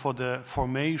and for the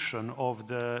formation of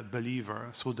the believer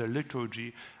through the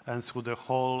liturgy and through the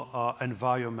whole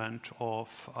environment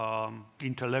of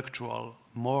intellectual,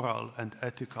 moral, and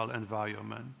ethical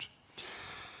environment.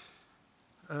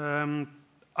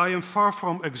 I am far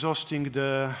from exhausting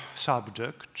the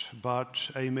subject,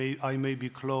 but I may be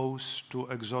close to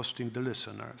exhausting the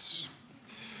listeners.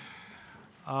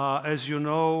 As you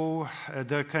know,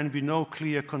 there can be no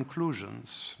clear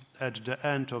conclusions at the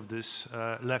end of this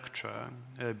lecture,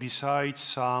 besides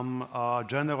some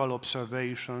general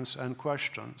observations and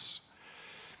questions.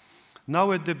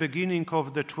 Now at the beginning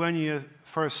of the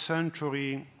 21st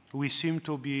century, we seem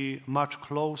to be much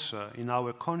closer in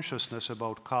our consciousness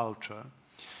about culture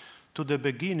to the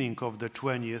beginning of the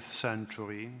 20th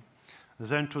century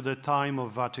than to the time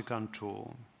of Vatican II.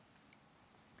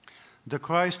 The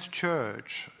Christ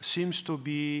Church seems to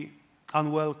be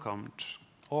unwelcomed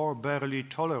or barely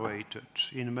tolerated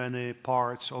in many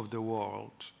parts of the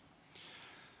world.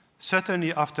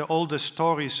 Certainly, after all the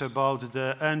stories about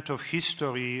the end of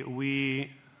history,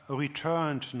 we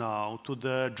returned now to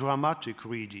the dramatic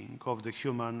reading of the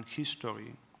human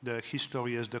history, the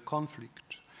history as the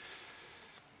conflict,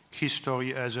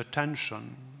 history as a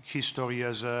tension, history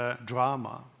as a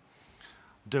drama.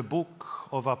 The book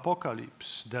of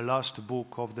Apocalypse, the last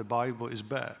book of the Bible, is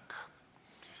back.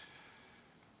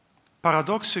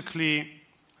 Paradoxically,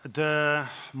 the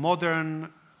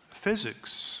modern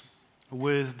physics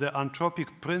with the anthropic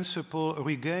principle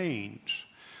regained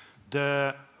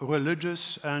the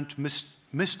religious and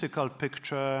mystical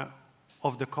picture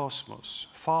of the cosmos,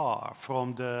 far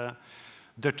from the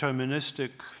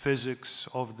deterministic physics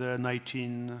of the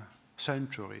 19th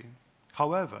century.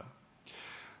 However,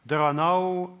 there are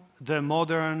now the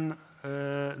modern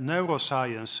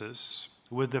neurosciences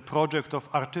with the project of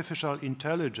artificial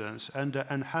intelligence and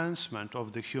the enhancement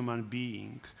of the human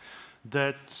being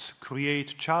that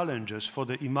create challenges for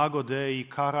the imago Dei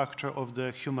character of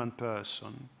the human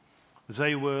person.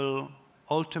 They will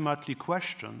ultimately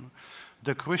question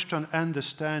the Christian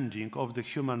understanding of the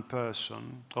human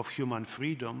person, of human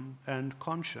freedom and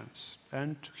conscience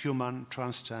and human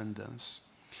transcendence.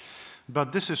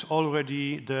 But this is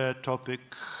already the topic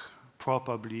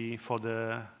probably for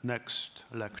the next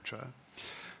lecture.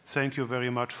 Thank you very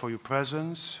much for your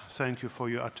presence. Thank you for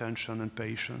your attention and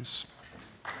patience.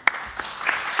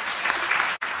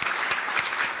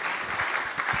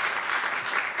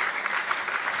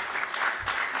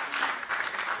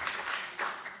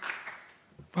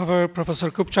 Father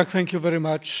Professor Kupczak, thank you very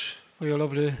much for your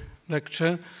lovely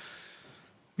lecture.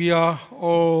 We are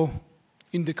all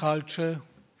in the culture.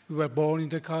 We were born in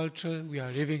the culture. We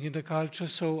are living in the culture.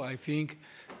 So I think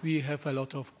we have a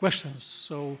lot of questions.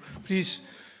 So please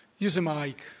use a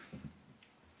mic.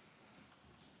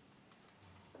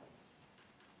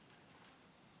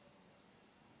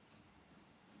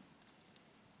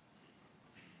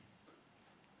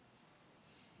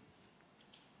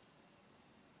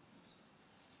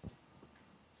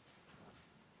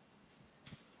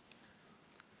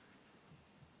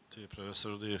 Dear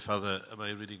Professor, dear Father, am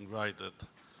I reading right that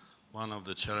one of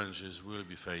the challenges we'll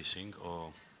be facing,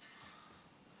 or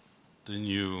the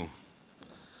new,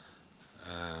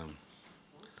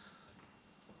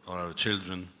 or our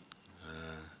children,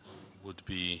 would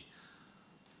be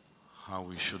how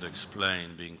we should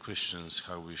explain, being Christians,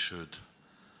 how we should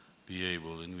be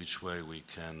able, in which way we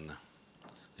can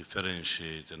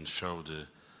differentiate and show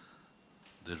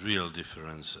the real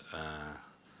difference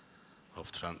of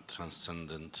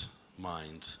transcendent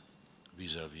mind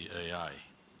vis-a-vis AI.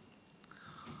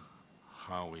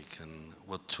 How we can,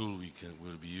 what tool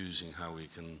we'll be using, how we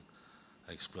can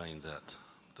explain that.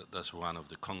 That's one of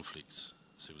the conflicts,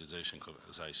 civilization,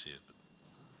 as I see it.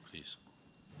 Please.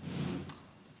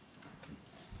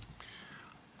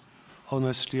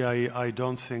 Honestly, I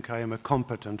don't think I am a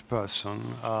competent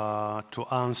person to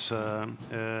answer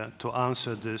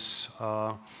this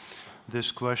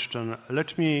question.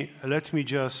 Let me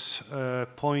just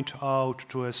point out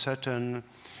to a certain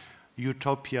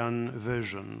utopian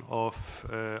vision of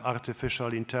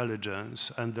artificial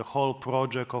intelligence and the whole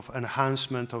project of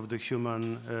enhancement of the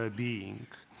human being.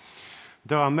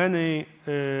 There are many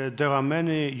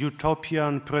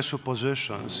utopian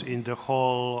presuppositions in the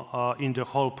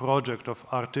whole project of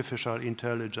artificial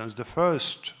intelligence. The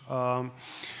first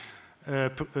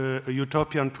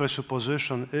utopian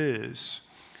presupposition is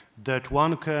that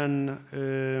one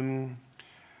can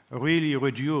really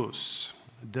reduce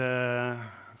the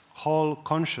whole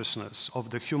consciousness of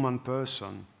the human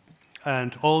person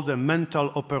and all the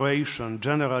mental operation,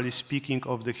 generally speaking,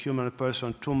 of the human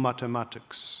person to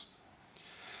mathematics.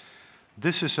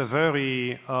 This is a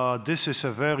very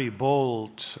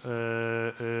bold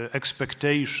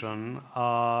expectation,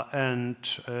 and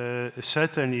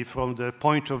certainly from the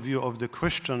point of view of the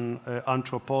Christian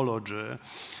anthropology,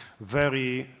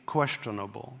 very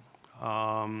questionable.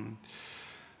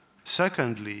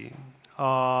 Secondly,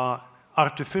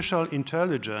 artificial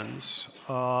intelligence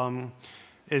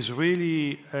is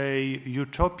really a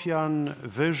utopian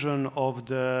vision of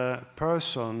the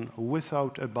person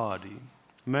without a body.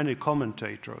 Many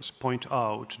commentators point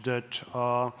out that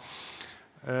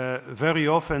very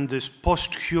often this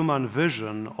post-human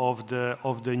vision of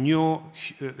the new,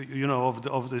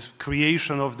 of this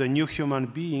creation of the new human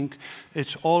being,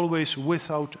 it's always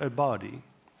without a body.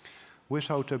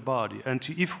 Without a body. And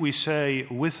if we say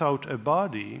without a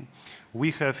body,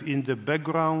 we have in the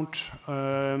background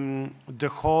the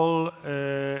whole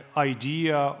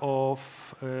idea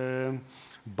of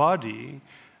body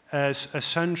as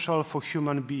essential for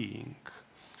human being.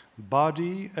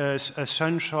 Body as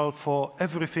essential for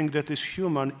everything that is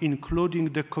human,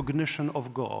 including the cognition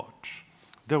of God.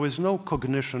 There is no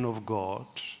cognition of God.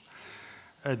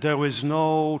 There is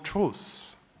no truth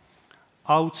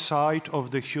outside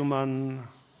of the human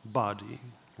body,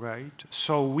 right?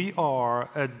 So we are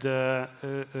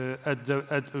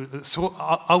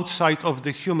outside of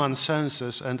the human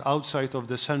senses and outside of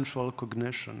the sensual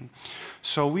cognition.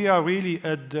 So we are really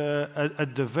at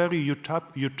the very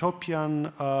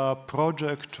utopian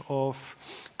project of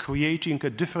creating a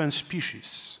different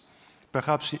species,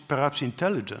 perhaps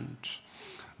intelligent,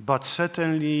 but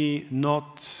certainly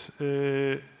not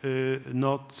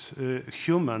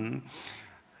human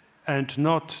and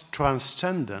not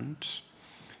transcendent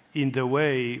in the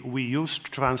way we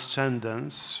used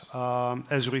transcendence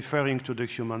as referring to the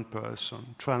human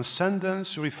person.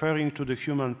 Transcendence referring to the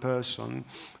human person,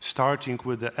 starting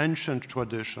with the ancient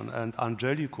tradition, and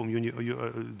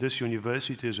Angelicum, this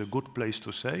university is a good place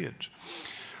to say it,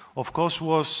 of course,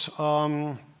 was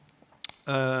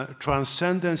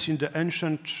transcendence in the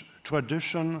ancient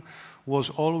tradition was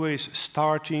always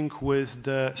starting with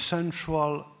the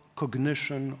sensual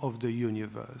cognition of the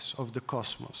universe, of the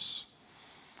cosmos.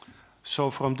 So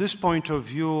from this point of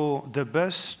view, the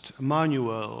best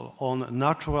manual on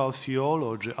natural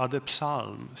theology are the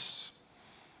Psalms,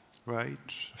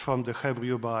 right? From the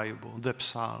Hebrew Bible, the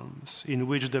Psalms, in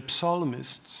which the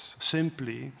psalmist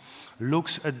simply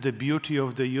looks at the beauty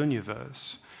of the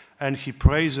universe and he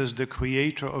praises the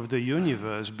creator of the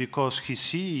universe because he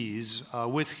sees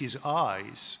with his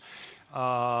eyes,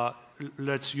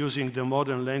 let's using the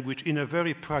modern language in a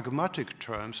very pragmatic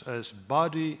terms, as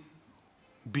body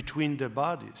between the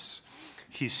bodies.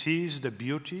 He sees the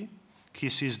beauty, he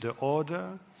sees the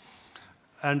order,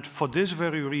 and for this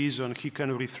very reason he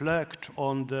can reflect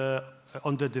on the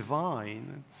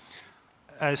divine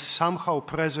as somehow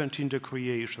present in the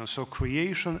creation. So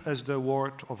creation as the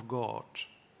word of God.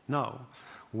 Now,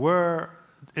 where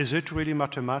is it really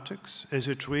mathematics?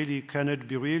 Can it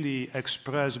be really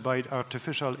expressed by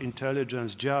artificial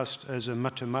intelligence just as a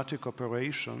mathematic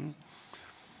operation?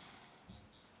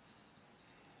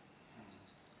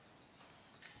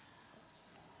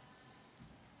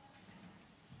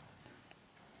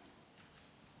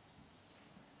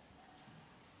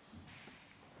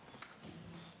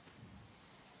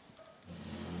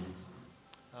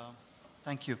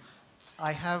 Thank you.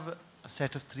 I have a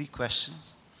set of 3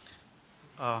 questions.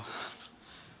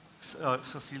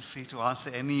 So feel free to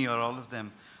answer any or all of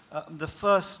them. The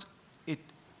first, it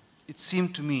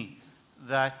seemed to me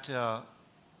that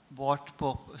what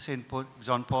St.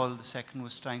 John Paul II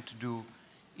was trying to do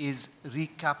is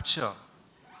recapture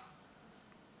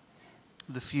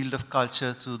the field of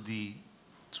culture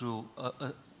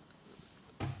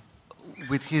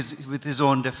with his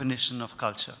own definition of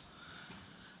culture.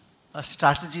 A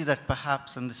strategy that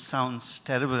perhaps, and this sounds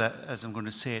terrible as I'm going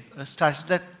to say it, a strategy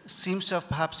that seems to have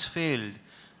perhaps failed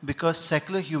because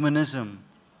secular humanism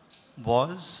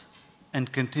was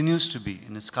and continues to be,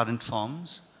 in its current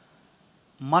forms,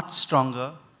 much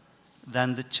stronger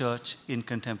than the church in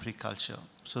contemporary culture.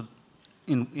 So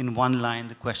in one line,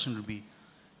 the question would be,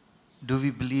 do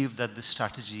we believe that this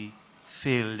strategy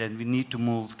failed and we need to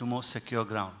move to more secure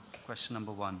ground? Question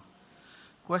number 1.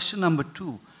 Question number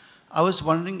 2. I was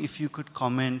wondering if you could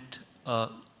comment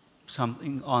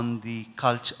something on the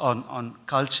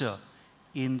culture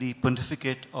in the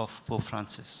pontificate of Pope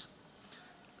Francis.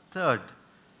 Third,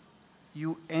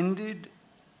 you ended,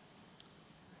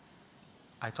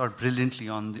 I thought, brilliantly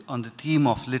on the theme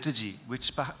of liturgy,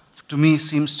 which to me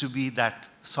seems to be that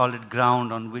solid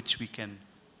ground on which we can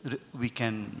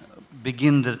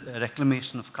begin the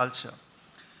reclamation of culture.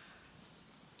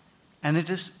 And it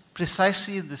is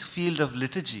precisely this field of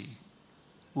liturgy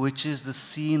which is the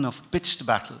scene of pitched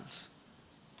battles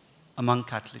among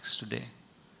Catholics today.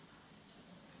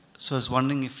 So I was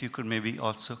wondering if you could maybe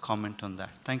also comment on that.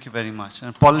 Thank you very much,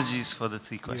 and apologies for the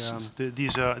 3 questions.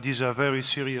 Yeah, these are very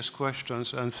serious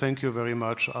questions, and thank you very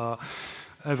much.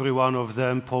 Every one of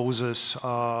them poses,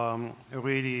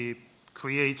 really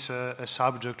creates a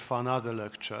subject for another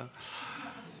lecture,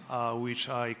 which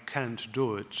I can't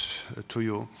do it to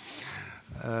you.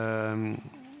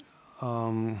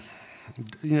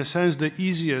 In a sense, the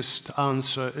easiest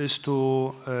answer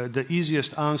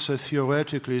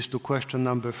theoretically is to question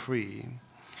number 3.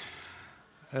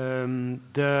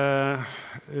 The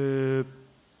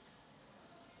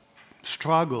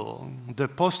struggle, the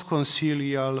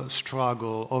post-concilial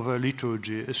struggle over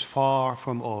liturgy is far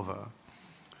from over.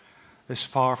 It's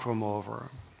far from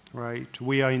over, right?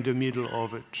 We are in the middle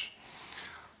of it.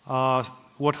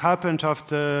 What happened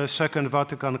after Second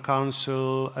Vatican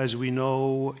Council, as we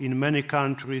know, in many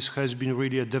countries has been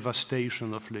really a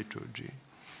devastation of liturgy.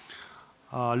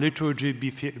 Liturgy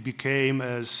became,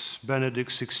 as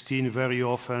Benedict XVI very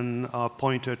often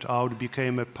pointed out,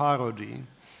 became a parody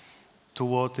to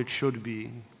what it should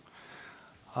be,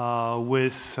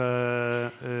 with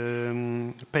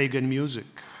pagan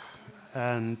music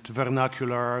and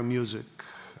vernacular music.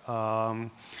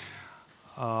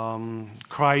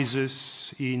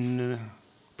 Crisis in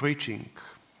preaching.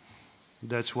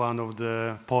 That's one of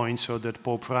the points that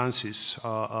Pope Francis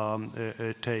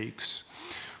takes.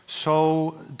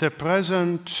 So the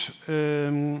present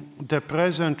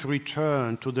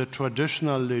return to the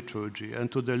traditional liturgy and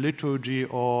to the liturgy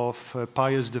of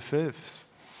Pius V,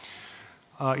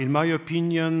 in my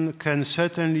opinion, can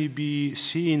certainly be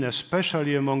seen,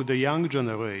 especially among the young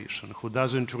generation who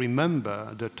doesn't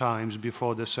remember the times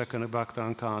before the Second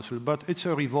Vatican Council, but it's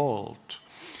a revolt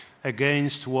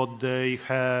against what they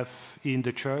have in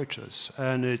the churches.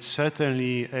 And it's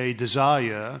certainly a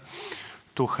desire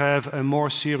to have a more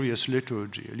serious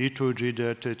liturgy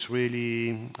that it's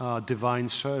really divine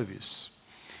service,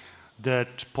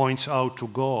 that points out to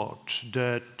God,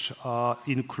 that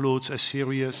includes a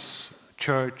serious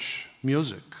church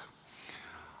music,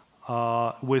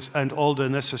 and all the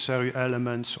necessary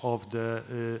elements of the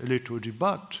liturgy.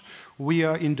 But we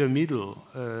are in the middle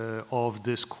of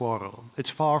this quarrel.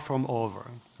 It's far from over,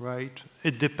 right?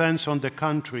 It depends on the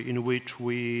country in which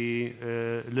we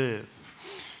live.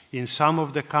 In some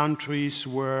of the countries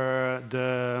where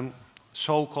the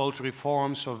so-called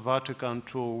reforms of Vatican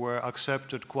II were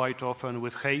accepted quite often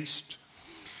with haste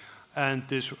and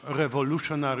this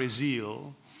revolutionary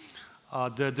zeal,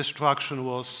 the destruction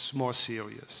was more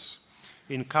serious.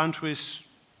 In country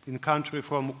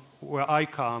from where I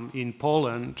come, in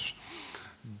Poland,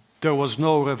 there was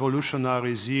no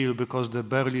revolutionary zeal because the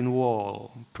Berlin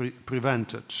Wall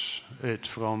prevented it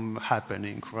from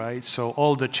happening, right? So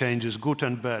all the changes, good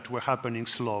and bad, were happening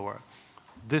slower.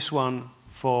 This one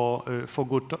for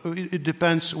good. It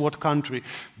depends what country,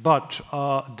 but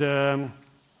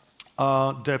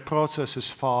the process is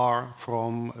far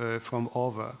from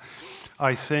over.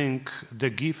 I think the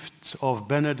gift of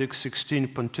Benedict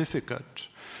XVI pontificate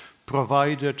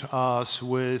provided us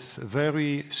with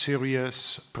very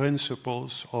serious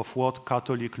principles of what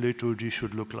Catholic liturgy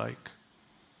should look like,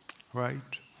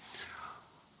 right?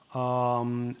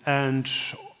 And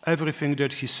everything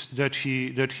that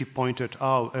he pointed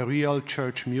out, a real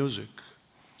church music,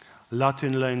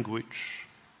 Latin language,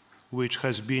 which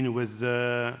has been with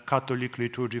the Catholic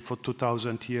liturgy for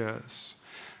 2,000 years,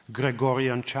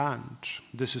 Gregorian chant,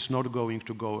 this is not going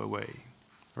to go away,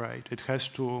 right? It has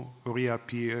to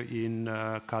reappear in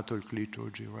Catholic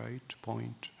liturgy, right?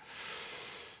 Point.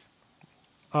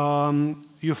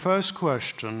 Your first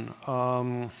question,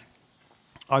 I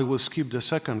will skip the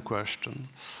second question.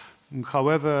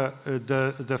 However,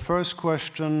 the first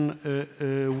question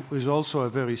is also a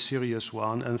very serious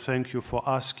one, and thank you for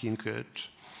asking it.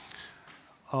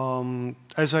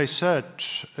 As I said,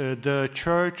 the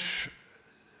Church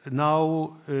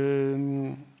now,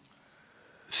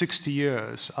 60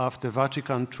 years after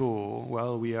Vatican II,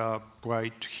 well, we are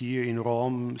right here in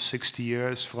Rome, 60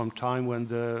 years from time when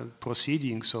the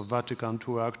proceedings of Vatican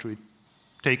II are actually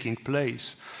taking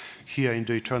place here in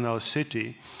the Eternal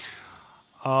City.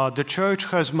 The Church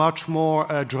has much more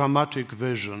a dramatic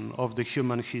vision of the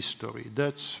human history,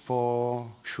 that's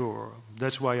for sure.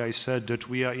 That's why I said that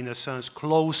we are in a sense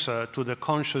closer to the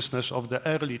consciousness of the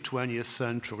early 20th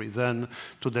century than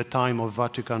to the time of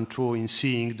Vatican II in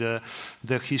seeing the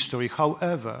history.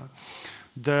 However,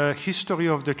 the history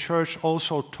of the Church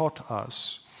also taught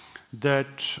us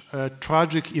that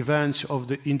tragic events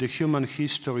in the human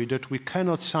history that we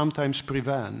cannot sometimes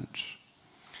prevent.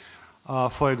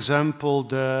 For example,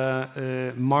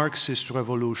 the Marxist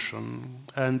revolution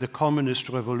and the communist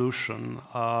revolution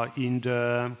in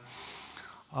the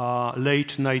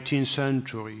late 19th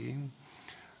century,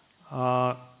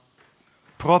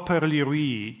 properly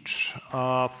read,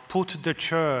 put the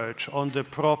Church on the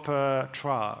proper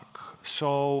track.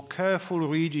 So careful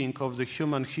reading of the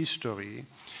human history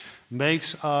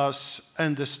makes us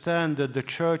understand that the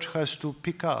Church has to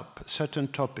pick up certain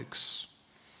topics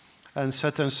and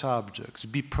certain subjects,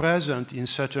 be present in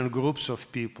certain groups of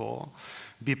people,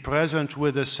 be present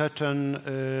with a certain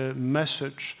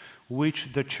message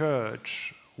which the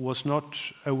Church was not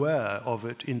aware of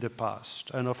it in the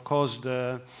past. And of course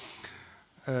the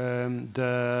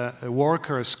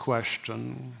workers'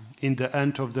 question in the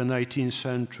end of the 19th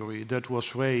century that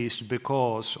was raised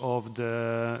because of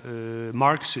the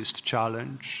Marxist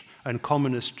challenge and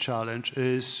communist challenge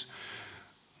is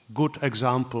good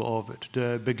example of it,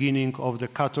 the beginning of the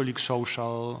Catholic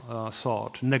social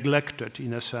thought, neglected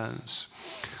in a sense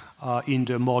in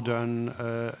the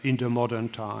modern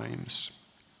times.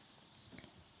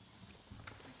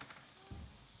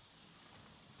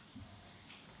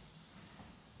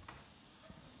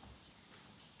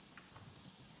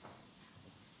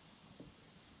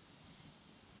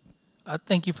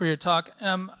 Thank you for your talk.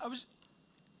 I was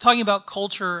talking about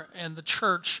culture and the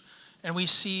church, and we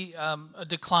see a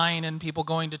decline in people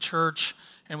going to church,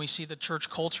 and we see the church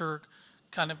culture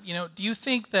kind of, do you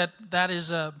think that that is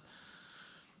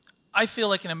I feel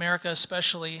like in America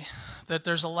especially, that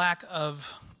there's a lack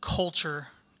of culture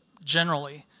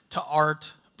generally to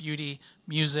art, beauty,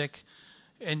 music,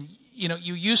 and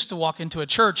you used to walk into a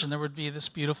church and there would be this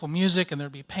beautiful music and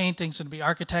there'd be paintings and there'd be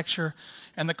architecture,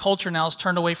 and the culture now is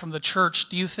turned away from the church.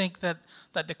 Do you think that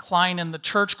that decline in the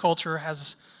church culture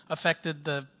has affected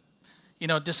the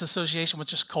disassociation with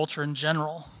just culture in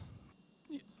general?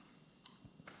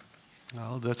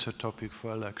 Well, that's a topic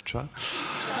for a lecture.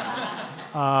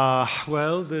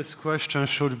 Well, this question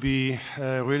should be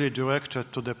really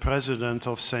directed to the president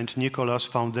of St. Nicholas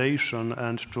Foundation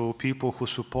and to people who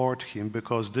support him,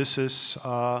 because this is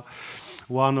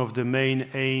one of the main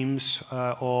aims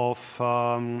of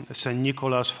St.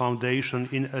 Nicholas Foundation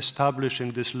in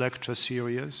establishing this lecture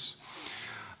series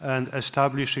and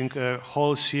establishing a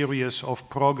whole series of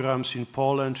programs in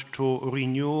Poland to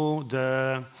renew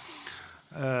the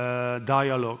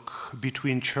dialogue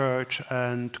between church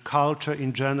and culture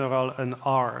in general and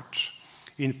art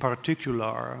in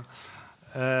particular,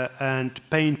 and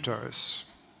painters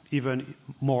even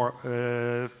more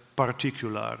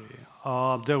particularly.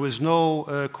 There is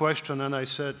no question, and I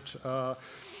said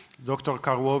Dr.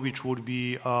 Karłowicz would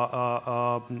be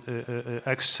an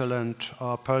excellent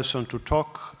person to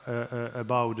talk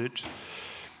about it.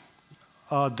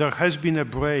 There has been a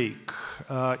break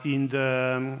in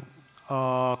the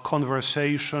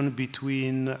conversation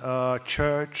between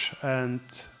church and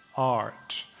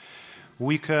art.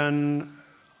 We can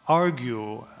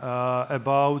argue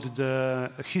about the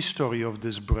history of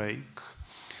this break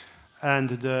and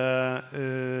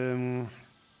the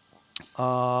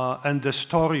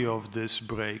story of this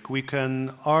break. We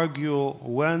can argue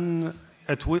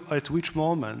at which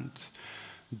moment,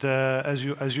 as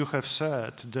you have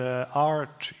said, the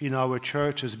art in our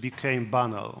churches became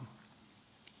banal.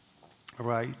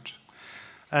 Right,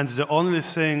 and the only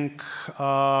thing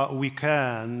we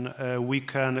can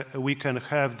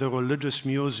have the religious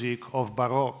music of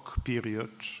Baroque period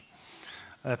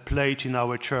played in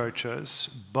our churches,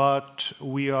 but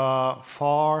we are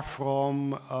far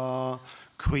from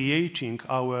creating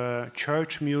our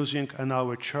church music and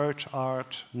our church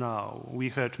art now. We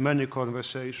had many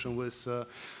conversations with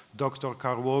Dr.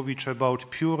 Karłowicz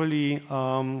about purely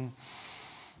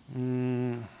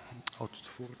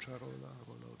odtwórcza rola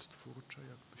odtwórcza,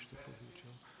 jakbyś to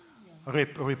powiedział?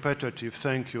 Repetitive,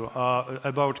 thank you.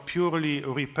 About purely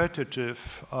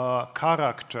repetitive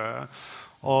character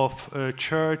of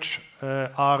church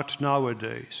art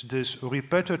nowadays. This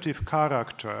repetitive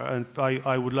character, and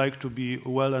I would like to be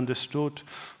well understood,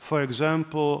 for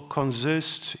example,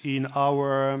 consists in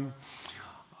our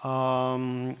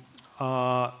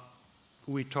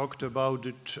we talked about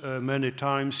it many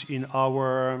times in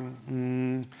our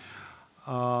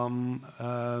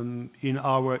in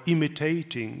our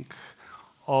imitating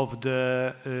of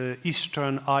the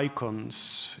Eastern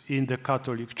icons in the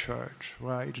Catholic Church,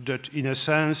 right? That in a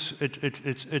sense,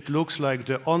 it looks like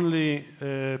the only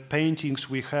paintings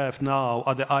we have now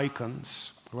are the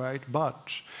icons, right?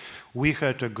 But we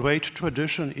had a great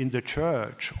tradition in the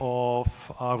Church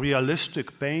of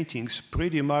realistic paintings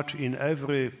pretty much in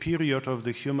every period of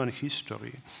the human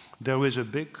history. There is a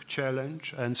big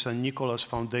challenge, and St. Nicholas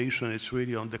Foundation is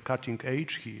really on the cutting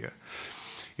edge here.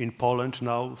 In Poland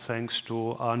now, thanks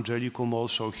to Angelicum,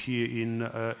 also here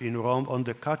in Rome, on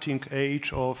the cutting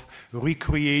edge of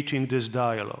recreating this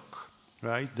dialogue,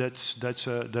 right? That's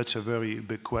a very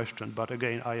big question. But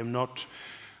again, I am not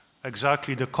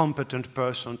exactly the competent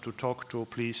person to talk to.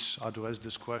 Please address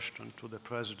this question to the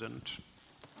President.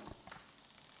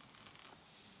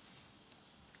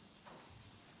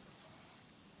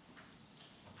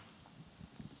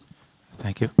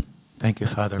 Thank you. Thank you,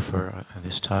 Father, for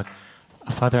this talk.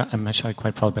 Father, I'm not sure I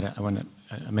quite followed, but I want to,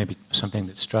 maybe something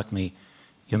that struck me.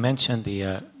 You mentioned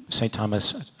the, St.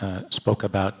 Thomas spoke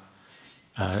about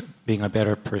being a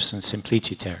better person,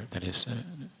 simpliciter, that is,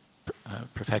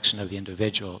 perfection of the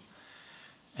individual.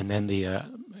 And then the,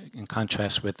 in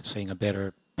contrast with saying a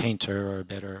better painter or a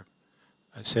better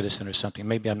citizen or something.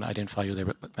 Maybe I didn't follow you there,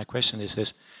 but my question is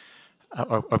this,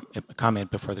 or a comment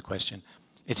before the question.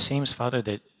 It seems, Father,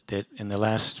 that in the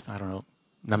last, I don't know,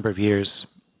 number of years,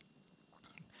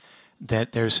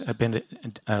 that there's been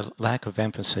a lack of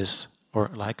emphasis or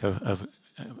lack of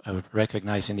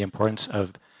recognizing the importance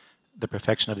of the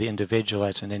perfection of the individual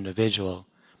as an individual,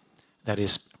 that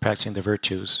is, practicing the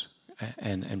virtues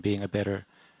and being a better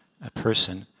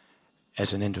person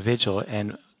as an individual,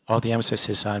 and all the emphasis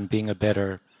is on being a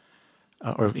better,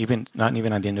 or even not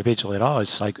even on the individual at all.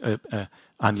 It's like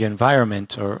on the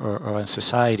environment or on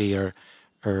society or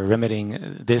remedying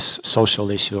this social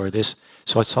issue or this.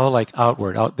 So it's all like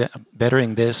outward,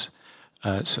 bettering this,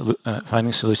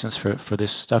 finding solutions for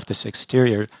this stuff that's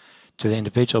exterior to the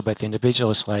individual, but the individual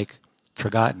is like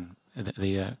forgotten,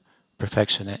 the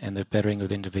perfection and the bettering of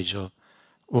the individual.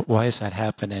 Why has that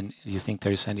happened, and do you think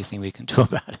there's anything we can do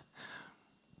about it?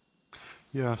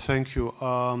 Yeah, thank you.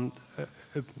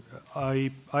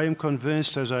 I am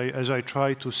convinced, as I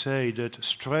try to say, that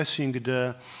stressing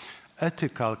the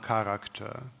ethical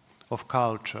character of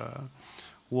culture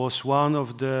was one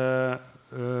of the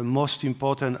most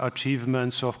important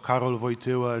achievements of Karol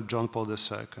Wojtyla and John Paul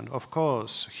II. Of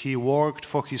course, he worked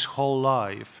for his whole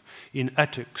life in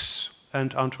ethics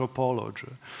and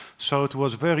anthropology. So it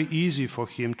was very easy for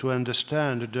him to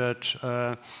understand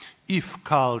that if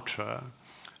culture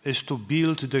is to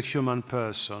build the human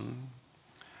person,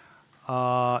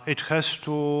 it has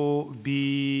to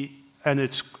be and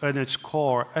its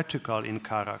core ethical in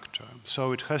character.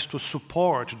 So it has to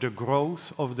support the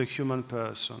growth of the human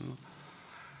person.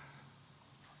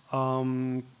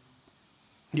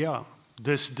 Yeah,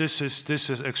 this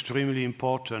is extremely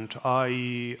important.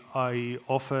 I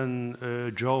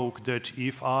often joke that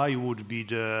if I would be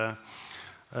the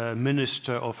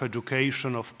Minister of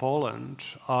Education of Poland,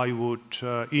 I would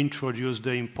introduce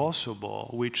the impossible,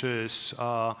 which is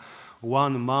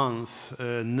 1 month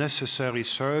necessary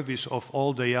service of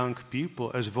all the young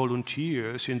people as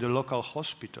volunteers in the local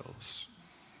hospitals,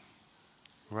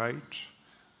 right?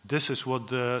 This is what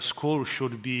the school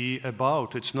should be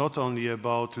about. It's not only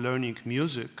about learning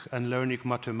music and learning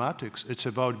mathematics, it's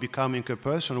about becoming a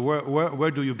person.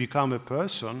 Where do you become a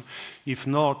person if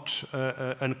not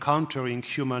encountering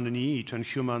human need and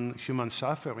human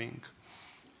suffering?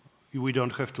 We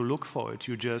don't have to look for it.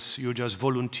 You just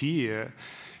volunteer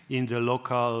in the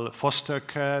local foster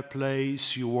care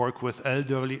place, you work with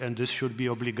elderly, and this should be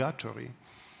obligatory,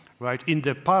 right? In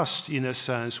the past, in a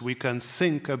sense, we can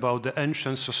think about the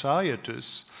ancient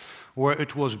societies where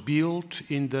it was built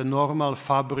in the normal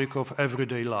fabric of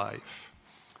everyday life.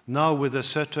 Now, with a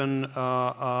certain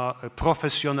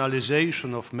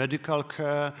professionalization of medical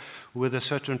care, with a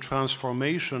certain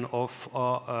transformation of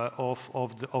our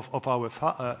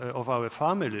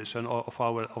families and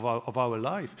of our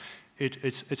life,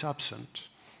 it's absent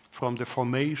from the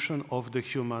formation of the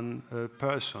human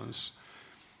persons.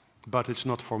 But it's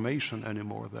not formation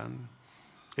anymore then.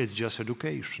 It's just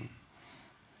education.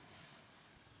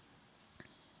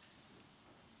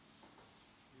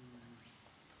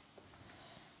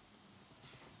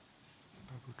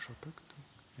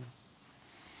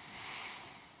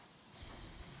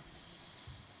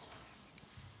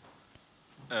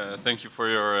 Thank you for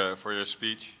your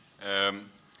speech.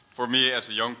 For me, as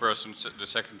a young person, the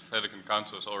Second Vatican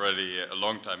Council was already a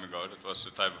long time ago. That was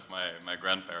the time of my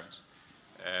grandparents.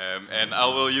 And I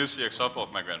will use the example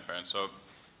of my grandparents. So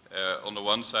On the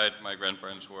one side, my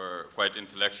grandparents were quite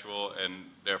intellectual and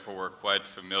therefore were quite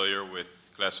familiar with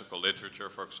classical literature,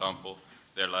 for example.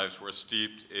 Their lives were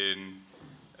steeped in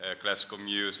classical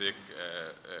music,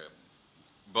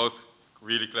 both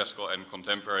really classical and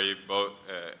contemporary, both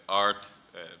art,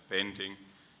 painting,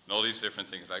 and all these different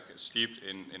things, like steeped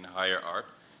in higher art.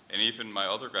 And even my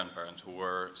other grandparents, who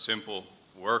were simple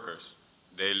workers,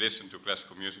 they listened to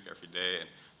classical music every day.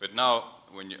 But now,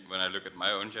 when I look at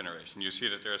my own generation, you see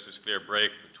that there's this clear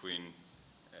break between,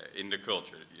 in the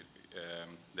culture,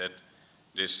 that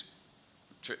this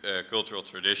cultural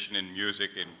tradition in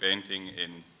music, in painting,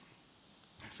 in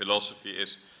philosophy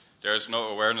there is no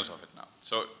awareness of it now.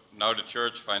 So now the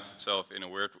church finds itself in a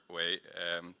weird way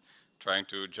trying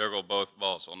to juggle both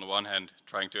balls. On the one hand,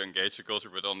 trying to engage the culture,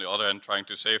 but on the other hand, trying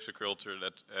to save the culture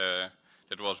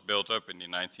that was built up in the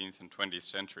 19th and 20th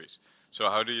centuries. So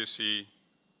how do you see,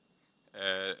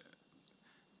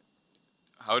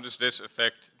 how does this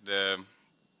affect the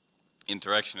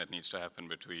interaction that needs to happen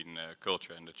between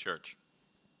culture and the church?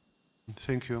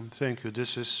 Thank you. Thank you.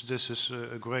 This is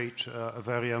a great, a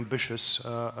very ambitious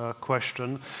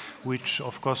question, which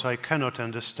of course I cannot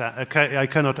understand. I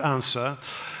cannot answer,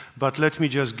 but let me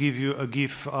just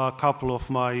give a couple of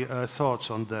my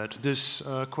thoughts on that. This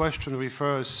question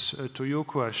refers to your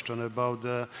question about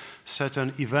the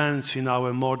certain events in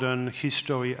our modern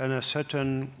history and a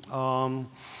certain,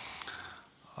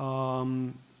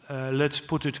 let's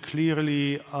put it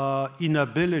clearly,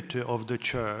 inability of the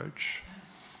church,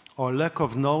 or lack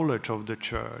of knowledge of the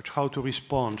church, how to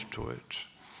respond to it.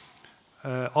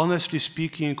 Honestly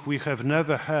speaking, we have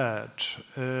never had,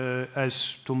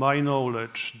 as to my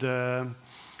knowledge,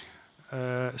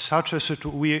 such a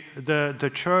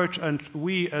the church and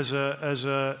we as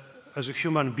a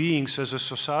human beings, as a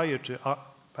society,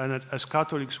 and as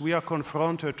Catholics, we are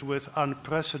confronted with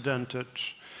unprecedented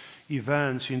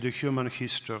events in the human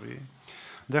history.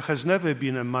 There has never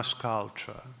been a mass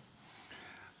culture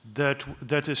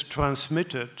that is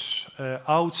transmitted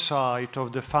outside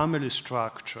of the family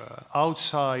structure,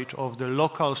 outside of the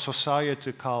local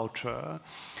society culture,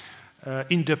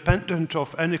 independent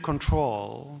of any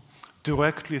control,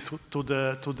 directly to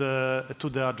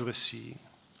the addressee,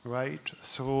 right?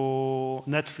 Through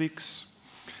Netflix,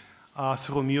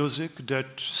 through music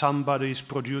that somebody is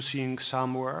producing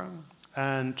somewhere,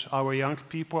 and our young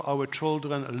people, our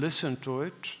children listen to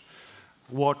it,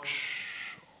 watch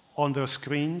on their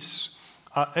screens,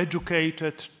 are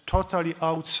educated totally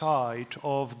outside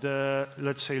of the,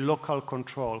 let's say, local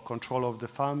control of the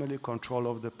family, control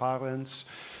of the parents.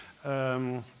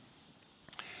 The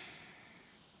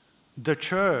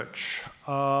church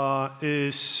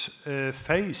is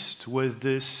faced with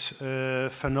this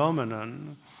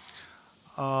phenomenon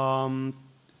and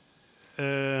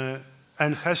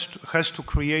has to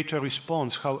create a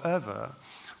response. However,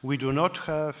 we do not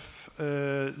have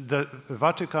the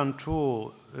Vatican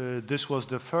II, this was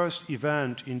the first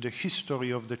event in the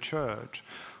history of the church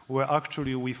where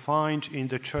actually we find in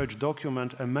the church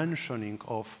document a mentioning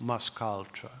of mass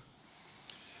culture.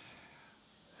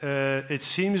 It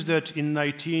seems that in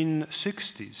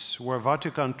 1960s, where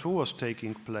Vatican II was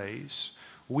taking place,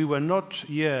 we were not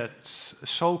yet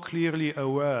so clearly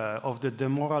aware of the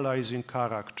demoralizing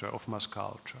character of mass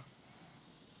culture,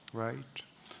 right?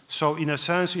 So in a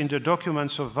sense, in the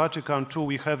documents of Vatican II,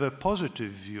 we have a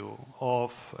positive view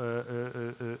of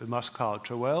mass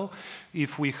culture. Well,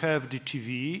 if we have the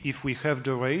TV, if we have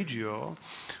the radio,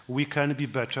 we can be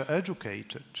better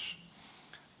educated.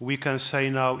 We can say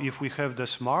now, if we have the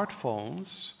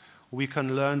smartphones, we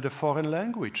can learn the foreign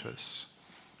languages.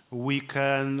 We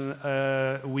can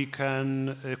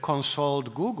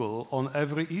consult Google on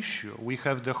every issue. We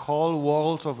have the whole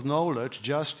world of knowledge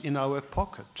just in our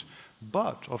pocket.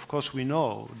 But, of course, we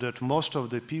know that most of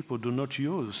the people do not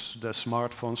use the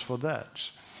smartphones for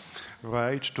that,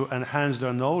 right? To enhance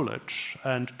their knowledge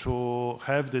and to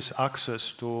have this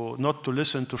access to, not to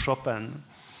listen to Chopin,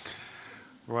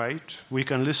 right? We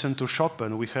can listen to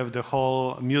Chopin. We have the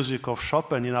whole music of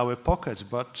Chopin in our pockets,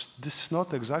 but this is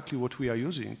not exactly what we are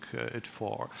using it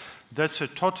for. That's a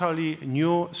totally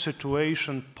new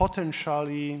situation,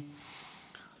 potentially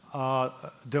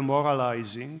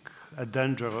demoralizing,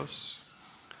 dangerous.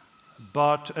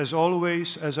 But as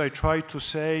always, as I try to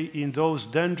say, in those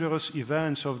dangerous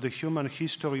events of the human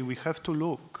history, we have to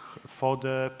look for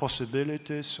the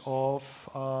possibilities of,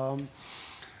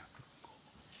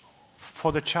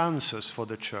 for the chances for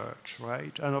the church,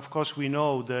 right? And of course, we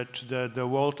know that the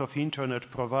world of internet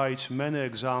provides many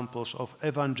examples of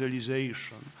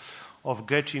evangelization, of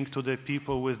getting to the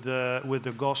people with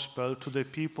the gospel, to the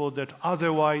people that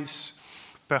otherwise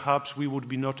perhaps we would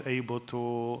be not able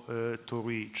to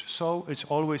reach. So it's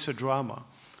always a drama.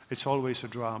 It's always a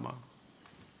drama.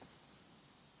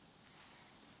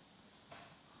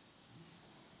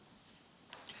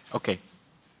 Okay.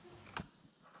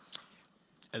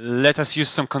 Let us use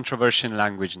some controversial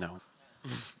language now.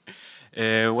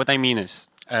 What I mean is,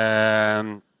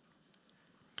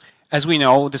 as we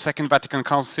know, the Second Vatican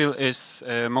Council is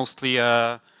mostly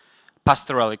a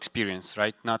pastoral experience,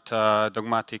 right? Not a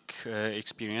dogmatic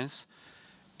experience.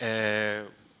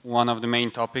 One of the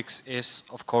main topics is,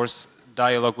 of course,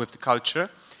 dialogue with the culture.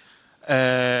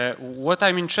 What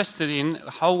I'm interested in,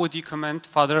 how would you comment,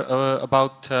 Father,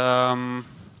 about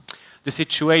the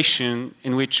situation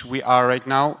in which we are right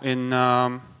now in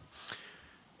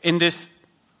this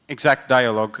exact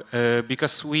dialogue,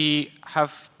 because we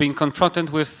have been confronted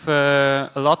with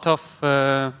a lot of,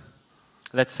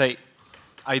 let's say,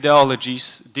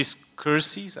 ideologies,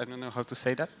 discourses, I don't know how to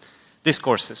say that,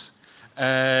 discourses,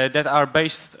 that are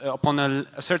based upon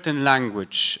a certain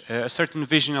language, a certain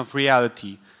vision of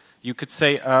reality. You could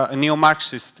say a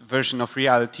neo-Marxist version of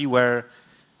reality where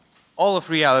all of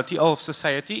reality, all of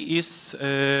society is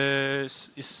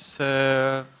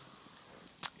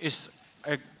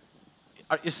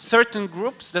certain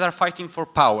groups that are fighting for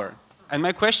power. And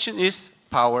my question is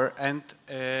power. And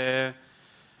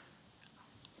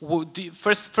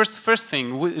first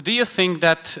thing, do you think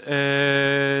that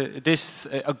this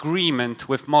agreement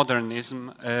with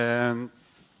modernism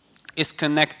is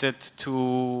connected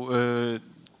to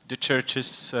the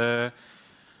Church's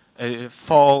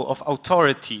fall of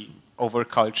authority over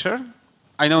culture?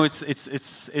 I know it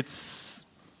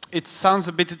sounds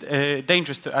a bit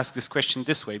dangerous to ask this question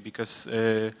this way, because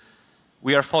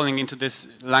we are falling into this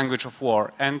language of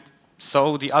war. And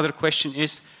so the other question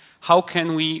is, how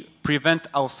can we prevent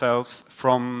ourselves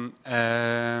from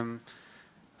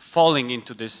falling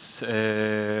into this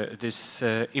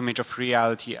image of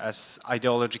reality as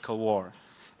ideological war?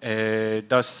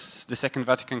 Does the Second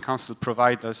Vatican Council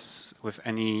provide us with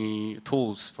any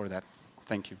tools for that?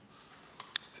 Thank you.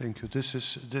 Thank you. This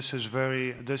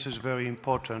is very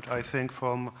important. I think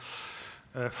from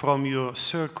your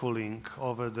circling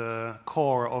over the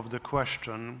core of the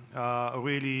question,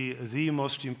 really the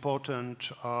most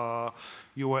important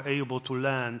you were able to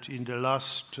land in the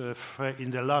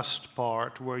last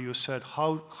part, where you said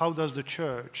how does the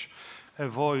Church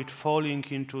avoid falling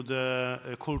into the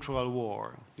cultural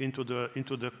war, into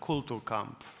the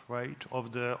Kulturkampf, right,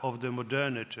 of the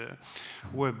modernity,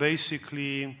 where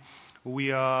basically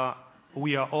we are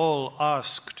all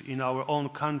asked in our own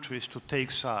countries to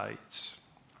take sides,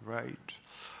 right,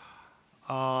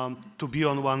 to be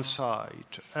on one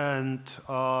side. And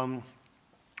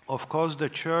of course the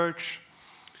Church,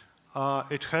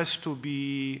 it has to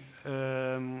be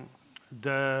the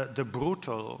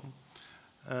brutal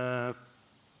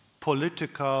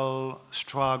political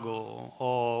struggle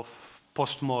of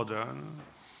postmodern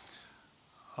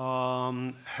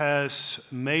has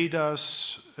made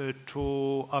us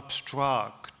to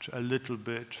abstract a little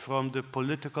bit from the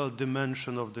political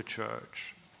dimension of the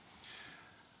Church.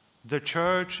 The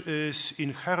Church is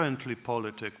inherently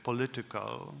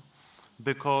political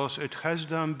because it has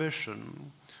the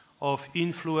ambition of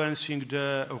influencing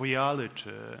the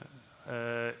reality,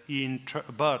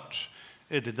 but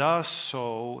it does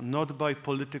so not by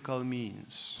political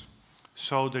means.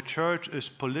 So the Church is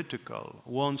political,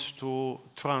 wants to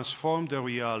transform the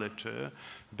reality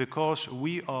because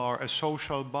we are a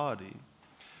social body.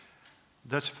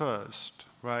 That's first,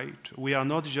 right? We are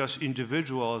not just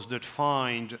individuals that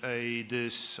find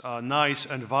this nice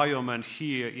environment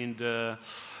here in the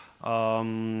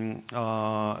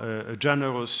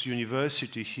generous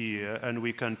university here, and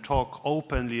we can talk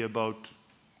openly about,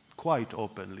 quite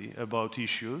openly, about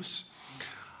issues.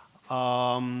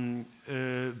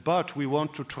 But we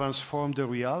want to transform the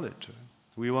reality.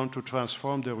 We want to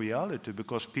transform the reality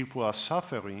because people are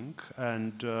suffering,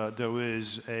 and there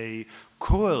is a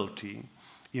cruelty,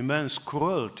 immense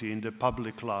cruelty in the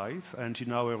public life and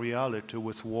in our reality,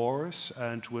 with wars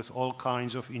and with all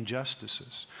kinds of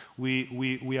injustices. We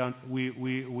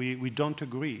don't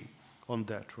agree on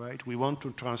that, right? We want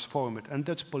to transform it, and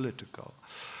that's political.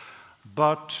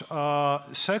 But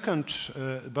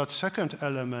second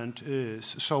element is,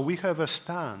 so we have a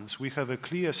stance, we have a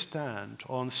clear stand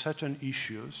on certain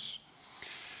issues.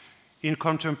 In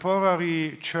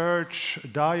contemporary church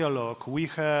dialogue, we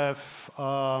have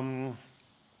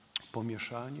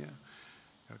confusion.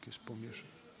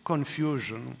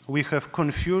 We have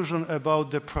confusion about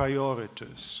the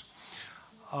priorities.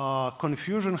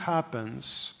 Confusion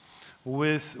happens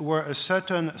where a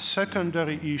certain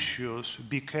secondary issues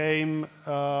became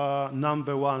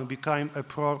number one, became a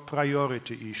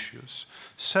priority issues.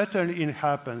 Certainly it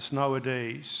happens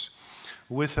nowadays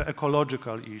with the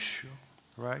ecological issue,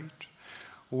 right?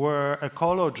 Where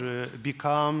ecology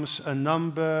becomes a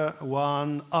number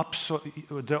one,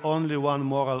 the only one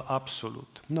moral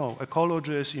absolute. No,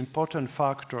 ecology is an important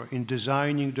factor in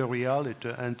designing the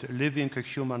reality and living a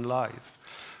human life.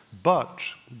 But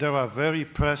there are very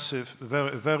pressing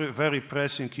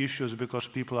issues because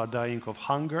people are dying of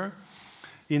hunger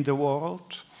in the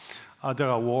world. There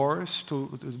are wars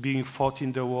being fought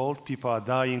in the world. People are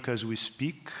dying as we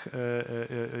speak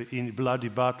in bloody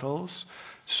battles.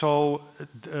 So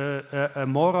a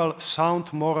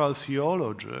sound moral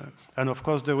theology, and of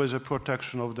course there is a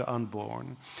protection of the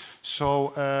unborn.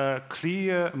 So a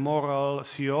clear moral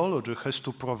theology has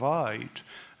to provide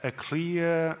a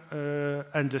clear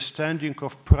understanding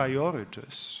of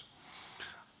priorities,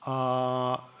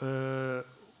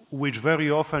 which very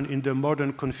often in the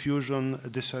modern confusion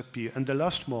disappear. And the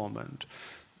last moment,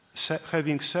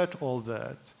 having said all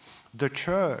that, the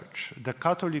church, the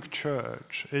Catholic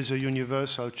Church, is a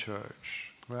universal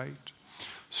church, right?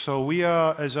 So we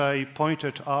are, as I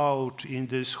pointed out in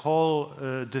this whole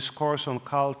discourse on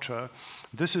culture,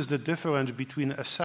 this is the difference between a